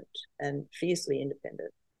independent and fiercely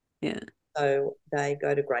independent. Yeah. So they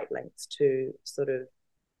go to great lengths to sort of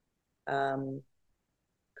um,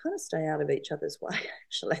 kind of stay out of each other's way,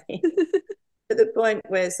 actually, to the point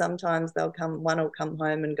where sometimes one will come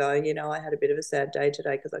home and go, I had a bit of a sad day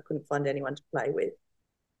today because I couldn't find anyone to play with.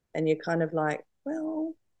 And you're kind of like,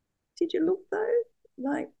 well, did you look though?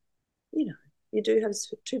 Like, you know, you do have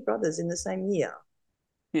two brothers in the same year.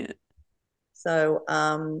 Yeah. So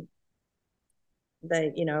and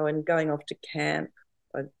going off to camp,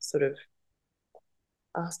 I sort of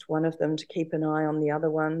asked one of them to keep an eye on the other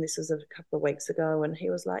one. This was a couple of weeks ago, and he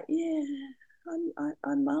was like, "Yeah,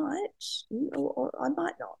 I might, or I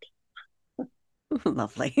might not."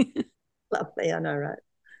 Lovely. Lovely, I know, right?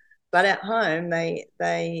 But at home, they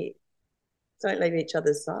don't leave each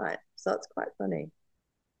other's side, so it's quite funny.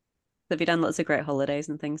 Have you done lots of great holidays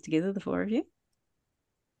and things together, the four of you?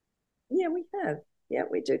 Yeah, we have. Yeah,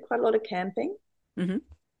 we do quite a lot of camping. Hmm.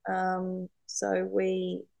 So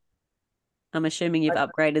I'm assuming you've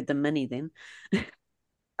upgraded the mini then.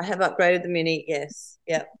 I have upgraded the mini. Yes,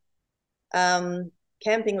 yeah.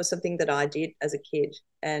 Camping was something that I did as a kid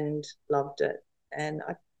and loved it, and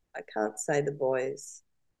I can't say the boys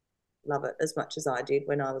love it as much as I did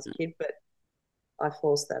when I was a kid, but I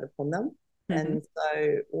forced that upon them. Mm-hmm. And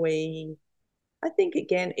so I think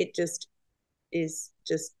again, it just is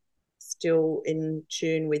just still in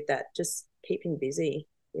tune with that, just keeping busy,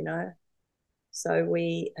 you know. So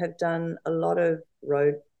we have done a lot of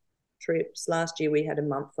road trips. Last year we had a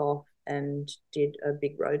month off and did a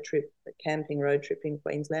big road trip, a camping road trip in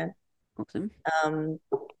Queensland. Awesome. Um,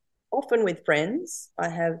 Often with friends. I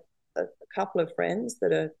have a couple of friends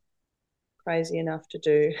that are crazy enough to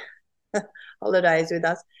do holidays with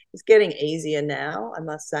us. It's getting easier now, I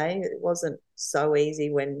must say. It wasn't so easy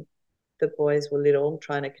when the boys were little,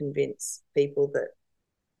 trying to convince people that,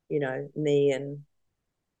 me and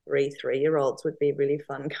three-year olds would be really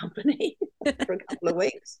fun company for a couple of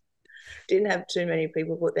weeks. Didn't have too many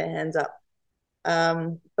people put their hands up.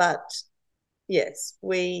 But yes,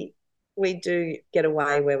 we do get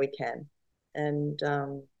away where we can. And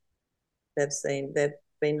they've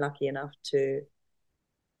been lucky enough to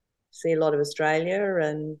see a lot of Australia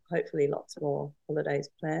and hopefully lots more holidays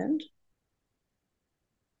planned.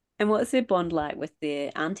 And what's their bond like with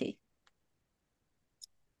their auntie?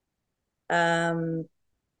 Um,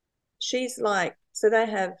 she's like, so they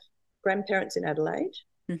have grandparents in Adelaide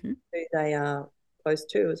Mm-hmm. who they are close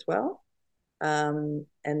to as well. And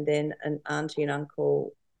then an auntie and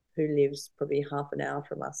uncle who lives probably half an hour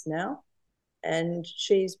from us now. And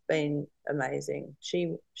she's been amazing.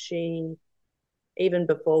 She even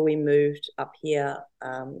before we moved up here,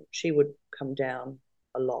 she would come down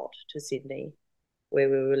a lot to Sydney, where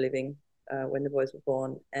we were living when the boys were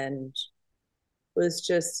born, and was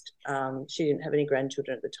just she didn't have any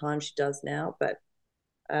grandchildren at the time. She does now, but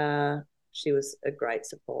she was a great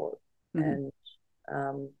support,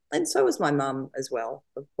 Mm-hmm. and so was my mum as well,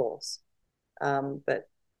 of course. But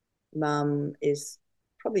mum is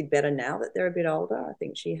probably better now that they're a bit older. I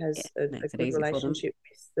think she Yeah, has a makes it good easy for them. relationship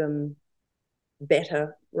with them,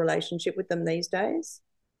 better relationship with them these days.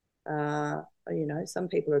 Uh, some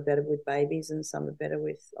people are better with babies and some are better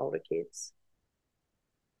with older kids.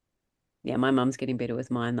 Yeah, my mum's getting better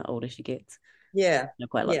with mine the older she gets. Yeah, I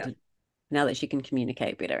quite like yeah, to now that she can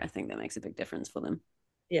communicate better. I think that makes a big difference for them.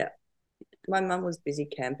 yeah. My mum was busy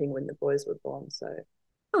camping when the boys were born, so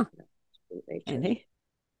Oh, didn't need to Andy.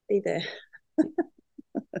 be there.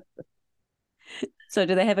 So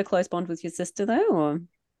do they have a close bond with your sister though, or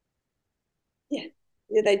Yeah,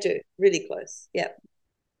 yeah, they do. Really close. Yeah.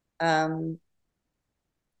 Um,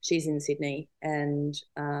 she's in Sydney, and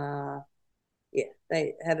yeah,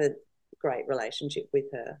 they have a great relationship with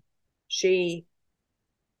her. She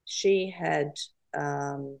had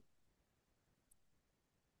um,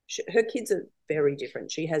 her kids are very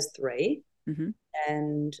different. She has three, mm-hmm.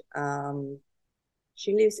 and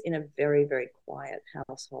she lives in a very, very quiet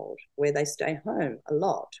household where they stay home a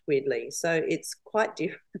lot, weirdly. So it's quite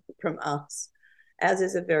different from us. Ours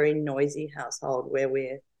is a very noisy household where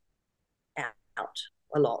we're out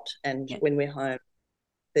a lot. And Yeah. when we're home,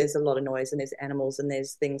 there's a lot of noise and there's animals and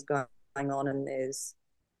there's things going on and there's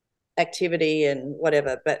activity and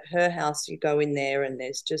whatever. But her house, you go in there and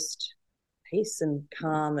there's just peace and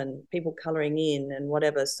calm and people colouring in and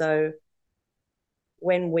whatever. So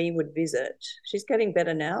when we would visit, she's getting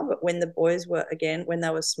better now, but when the boys were, again, when they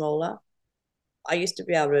were smaller, I used to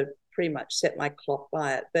be able to pretty much set my clock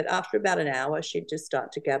by it. But after about an hour, she'd just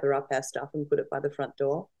start to gather up our stuff and put it by the front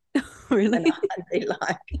door. And Really? I'd be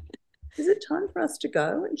like, is it time for us to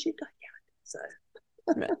go? And she'd go, yeah,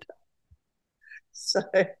 I think so. Right. So,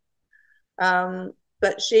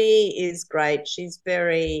 but she is great. She's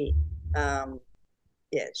very, um,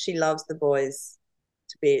 yeah, she loves the boys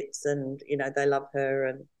to bits and, they love her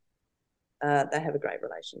and they have a great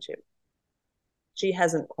relationship. She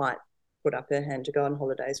hasn't quite put up her hand to go on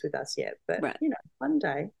holidays with us yet, but, Right. one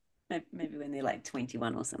day. Maybe when they're like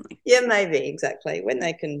 21 or something. Yeah, maybe, exactly. When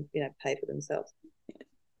they can, pay for themselves. Yeah.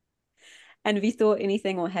 And have you thought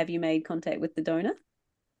anything or have you made contact with the donor?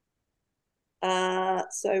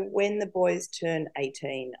 So when the boys turn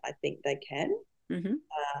 18, I think they can. Mm-hmm.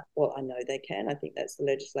 Well, I know they can. I think that's the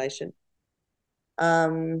legislation.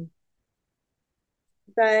 Um,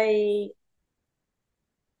 they,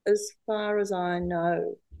 as far as I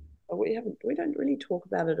know, we don't really talk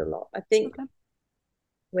about it a lot. I think Okay.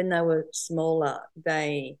 when they were smaller,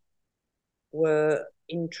 they were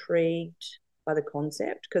intrigued by the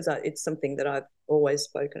concept because it's something that I've always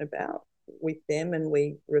spoken about with them, and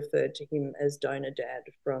we referred to him as donor dad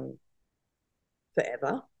from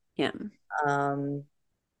forever. Yeah. Um,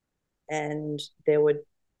 and there were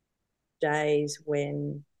days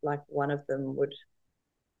when, like, one of them would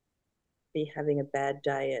be having a bad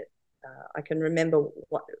day at. I can remember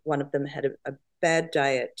what one of them had a bad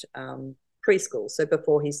day at preschool, so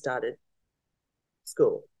before he started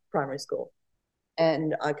school, primary school,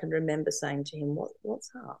 And I can remember saying to him,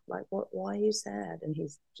 what's up? Like, why are you sad? And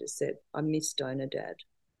he's just said, I miss donor dad.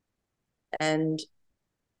 And,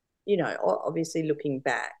 you know, obviously looking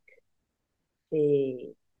back,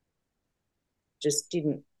 he just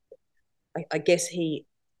didn't, I guess he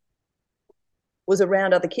was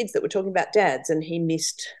around other kids that were talking about dads, and he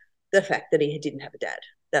missed the fact that he didn't have a dad.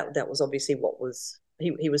 That was obviously what was,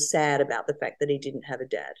 he was sad about the fact that he didn't have a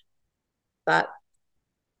dad. But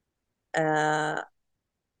uh,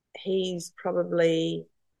 he's probably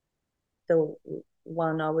the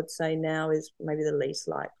one I would say now is maybe the least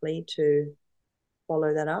likely to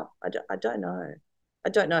follow that up. I don't know. I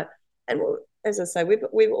don't know. And as I say,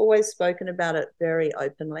 we've always spoken about it very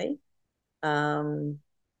openly. Um,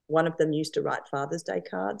 One of them used to write Father's Day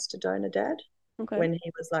cards to donor dad Okay. when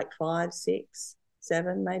he was like 5, 6,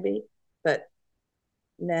 7, maybe. But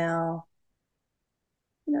now,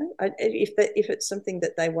 you know, if it's something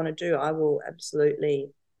that they want to do, I will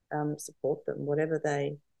absolutely support them, whatever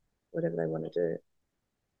they want to do.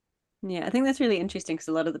 Yeah, I think that's really interesting because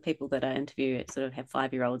a lot of the people that I interview sort of have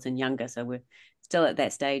 5-year-olds and younger, so we're still at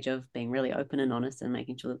that stage of being really open and honest and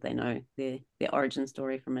making sure that they know their origin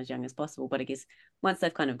story from as young as possible. But I guess once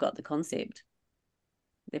they've kind of got the concept,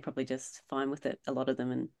 they're probably just fine with it, a lot of them,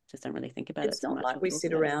 and just don't really think about it It's so not much like or we talk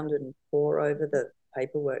sit about it. around and pore over the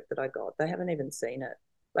paperwork that I got. They haven't even seen it.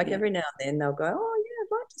 Like Yeah. every now and then they'll go, "Oh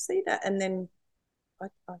yeah, I'd like to see that," and then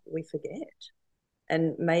we forget.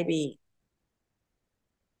 And maybe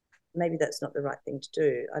that's not the right thing to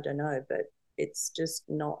do. I don't know, but it's just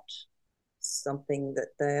not something that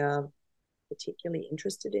they are particularly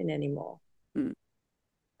interested in anymore. Mm.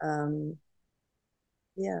 Um,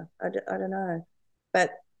 yeah, I don't know,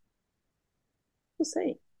 but we'll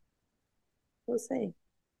see. We'll see.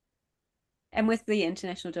 And with the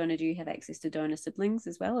international donor, do you have access to donor siblings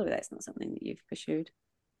as well, or that's not something that you've pursued?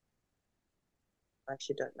 I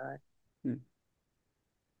actually don't know. Mm.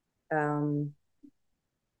 Um,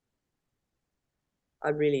 I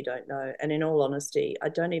really don't know. And in all honesty, I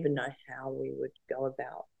don't even know how we would go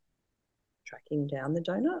about tracking down the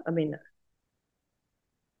donor. I mean,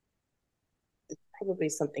 it's probably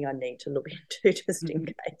something I need to look into just in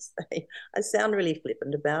case. I sound really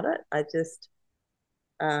flippant about it. I just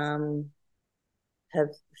um, have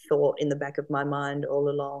thought in the back of my mind all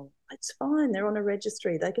along, it's fine. They're on a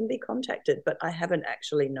registry. They can be contacted. But I haven't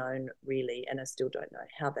actually known really, and I still don't know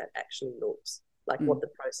how that actually looks, like what Mm. the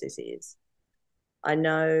process is. I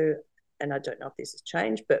know, and I don't know if this has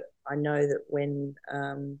changed, but I know that when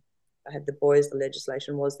I had the boys, the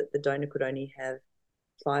legislation was that the donor could only have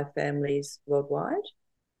 5 families worldwide.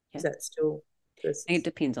 Yeah. Is that still I think it this?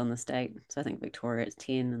 depends on the state. So I think Victoria is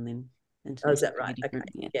 10 and then Oh, is international that can be right? Okay. different.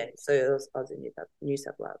 Yeah. Yeah. So I was in New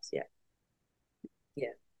South Wales. Yeah. Yeah.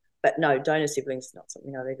 But no, donor siblings is not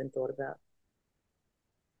something I've even thought about.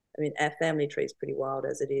 I mean, our family tree is pretty wild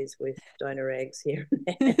as it is with donor eggs here and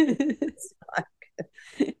there. It's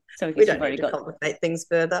like, So I we guess don't need to complicate things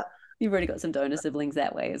further. you've already got some donor siblings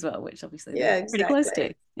that way as well, which obviously they're Yeah, pretty close exactly.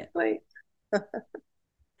 to. Yeah. Exactly.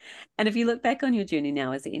 And if you look back on your journey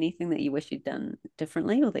now, is there anything that you wish you'd done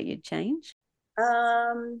differently or that you'd change?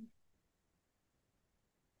 Um,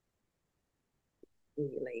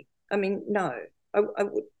 Really. I mean, no. I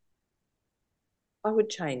would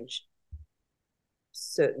change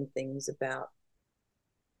certain things about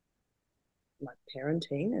my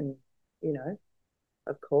parenting, and you know,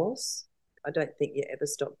 of course, I don't think you ever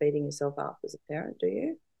stop beating yourself up as a parent, do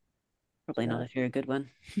you? Probably You not know. if you're a good one.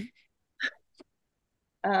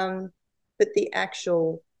 But the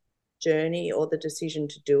actual journey or the decision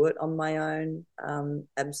to do it on my own,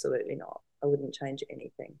 absolutely not. I wouldn't change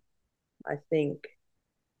anything. I think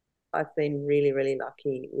I've been really, really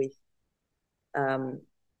lucky with um,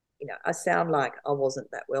 you know, I sound like I wasn't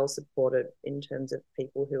that well supported in terms of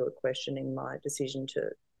people who are questioning my decision to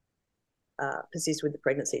persist with the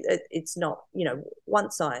pregnancy. It's not, you know,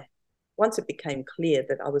 once it became clear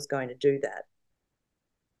that I was going to do that,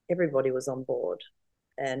 everybody was on board,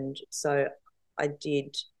 and so I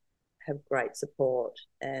did have great support,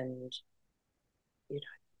 and you know,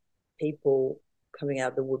 people coming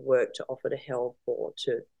out of the woodwork to offer to help or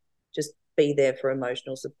to just be there for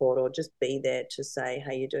emotional support or just be there to say,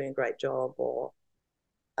 hey, you're doing a great job, or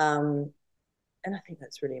um, and I think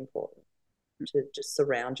that's really important to just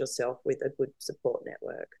surround yourself with a good support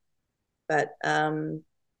network. But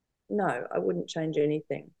no, I wouldn't change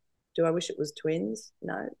anything. Do I wish it was twins?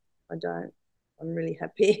 No, I don't. I'm really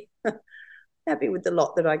happy happy with the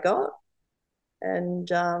lot that I got, and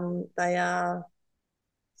they are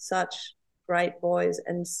such great boys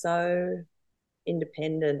and so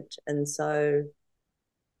independent and so,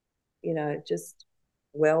 you know, just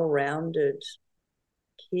well rounded.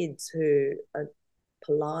 kids who are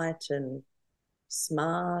polite and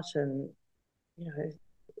smart, and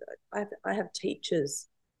I have teachers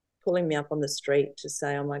pulling me up on the street to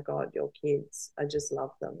say, "Oh my God, your kids! I just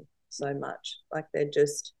love them so much. Like they're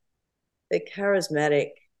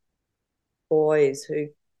charismatic boys who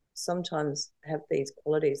sometimes have these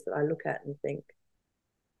qualities that I look at and think,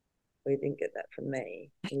 well, you didn't get that from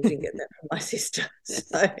me, and you didn't get that from my sister."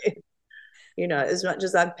 So, as much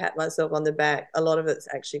as I pat myself on the back, a lot of it's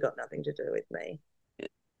actually got nothing to do with me.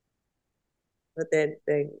 But they're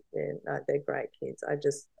great kids. I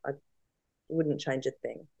wouldn't change a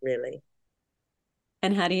thing, really.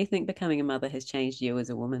 And how do you think becoming a mother has changed you as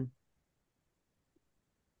a woman?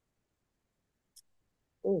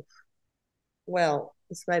 Oof. Well,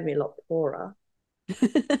 it's made me a lot poorer.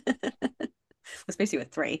 Especially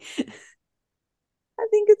with three. I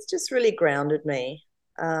think it's just really grounded me.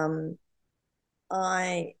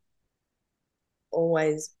 I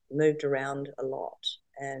always moved around a lot,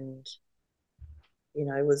 and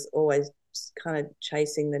was always kind of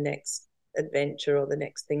chasing the next adventure or the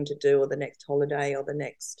next thing to do or the next holiday or the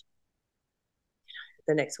next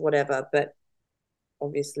whatever. But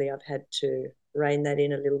obviously I've had to rein that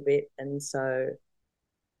in a little bit. And so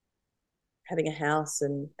having a house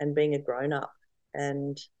and being a grown up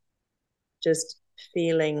and just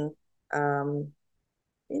feeling, I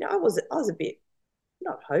was a bit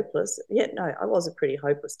not hopeless. Yeah, no, I was a pretty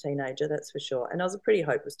hopeless teenager, that's for sure. And I was a pretty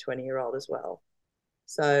hopeless 20-year-old as well.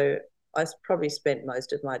 So I probably spent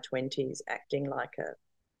most of my 20s acting like a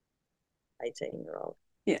 18-year-old,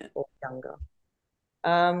 Yeah. or younger.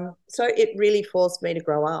 So it really forced me to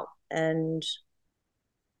grow up and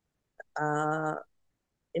uh,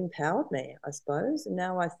 empowered me, I suppose. And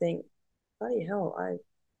now I think, bloody hell, I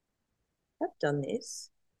have done this.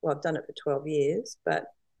 Well, I've done it for 12 years, but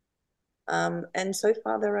and so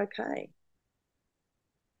far they're okay.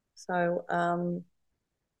 So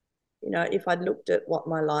if I'd looked at what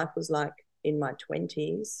my life was like in my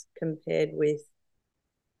 20s compared with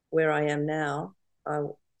where I am now, I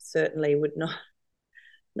certainly would not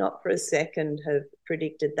for a second have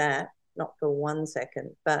predicted that, not for 1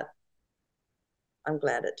 second, but I'm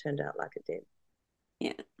glad it turned out like it did.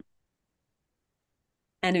 Yeah.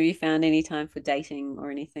 And have you found any time for dating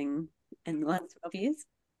or anything in the last 12 years?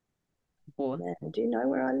 Or Man, do you know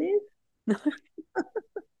where I live?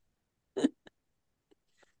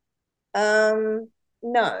 no?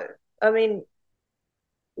 No. I mean,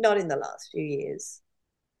 not in the last few years.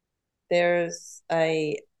 There's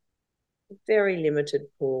a very limited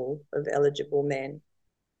pool of eligible men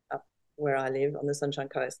up where I live on the Sunshine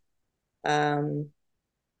Coast. I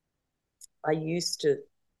used to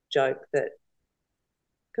joke that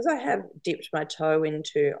because I have dipped my toe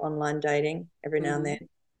into online dating every now and then,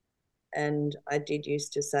 and I did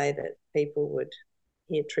used to say that people would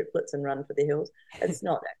hear triplets and run for the hills. It's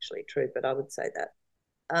not actually true, but I would say that.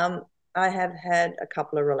 I have had a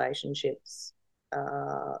couple of relationships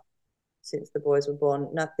since the boys were born.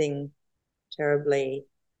 Nothing terribly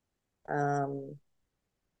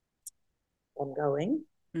ongoing.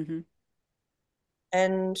 Mm-hmm.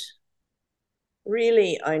 And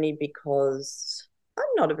really only because I'm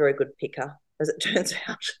not a very good picker, as it turns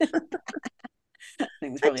out. I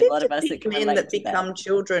think there's I probably a tend lot to of us that pick can men relate that to that. become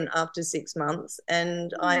children after 6 months,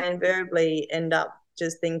 and I invariably end up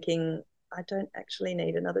just thinking, I don't actually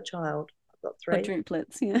need another child. I've got three.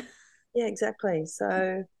 Quadruplets, yeah. Yeah, exactly.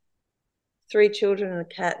 So 3 children and a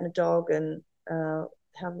cat and a dog, and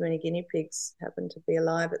however many guinea pigs happen to be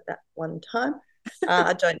alive at that one time.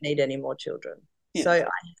 I don't need any more children. Yeah. So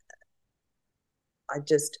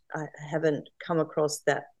I haven't come across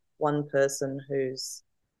that one person who's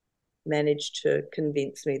managed to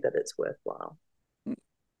convince me that it's worthwhile.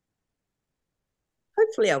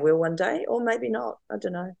 Hopefully I will one day, or maybe not. I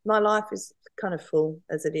don't know. My life is kind of full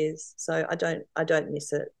as it is, so I don't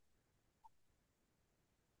miss it.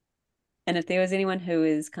 And if there was anyone who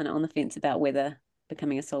is kind of on the fence about whether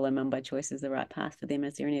becoming a solo mum by choice is the right path for them,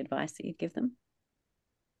 is there any advice that you'd give them?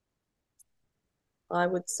 I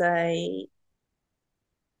would say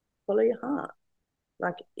follow your heart.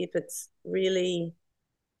 Like if it's really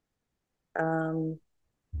a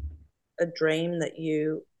dream that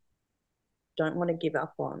you don't want to give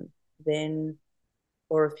up on, then,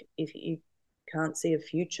 or if you can't see a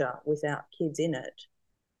future without kids in it,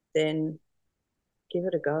 then give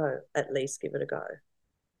it a go. At least give it a go,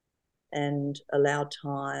 and allow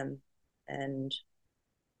time, and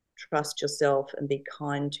trust yourself, and be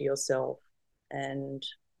kind to yourself, and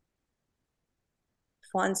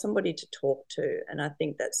find somebody to talk to. And I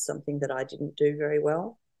think that's something that I didn't do very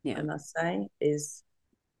well, Yeah. I must say, is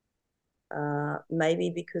maybe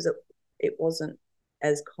because it wasn't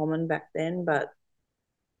as common back then, but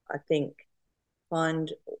I think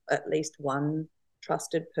find at least one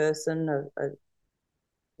trusted person, a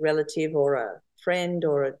relative or a friend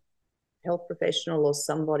or a health professional or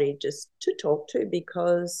somebody just to talk to,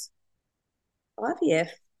 because IVF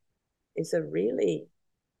is a really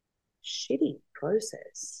shitty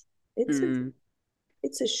process. It's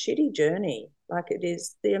a shitty journey. Like, it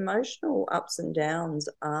is, the emotional ups and downs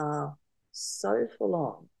are so full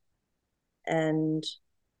on, and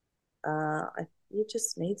you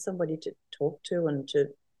just need somebody to talk to and to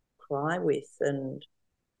cry with and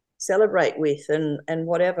celebrate with and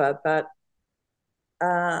whatever, but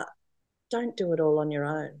don't do it all on your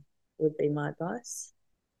own, would be my advice.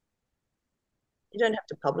 You don't have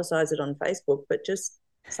to publicize it on Facebook, but just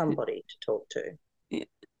somebody to talk to. Yeah.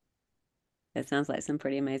 That sounds like some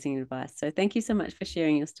pretty amazing advice. So thank you so much for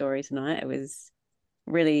sharing your story tonight. It was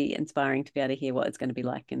really inspiring to be able to hear what it's going to be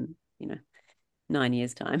like in, 9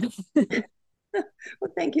 years' time.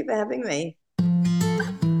 Well, thank you for having me.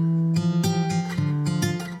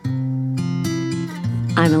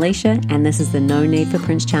 I'm Alicia, and this is the No Need for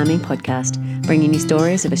Prince Charming podcast, bringing you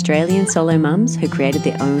stories of Australian solo mums who created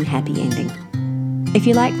their own happy ending. If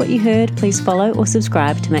you like what you heard, please follow or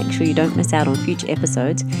subscribe to make sure you don't miss out on future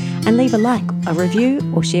episodes, and leave a like, a review,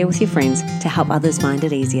 or share with your friends to help others find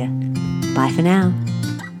it easier. Bye for now.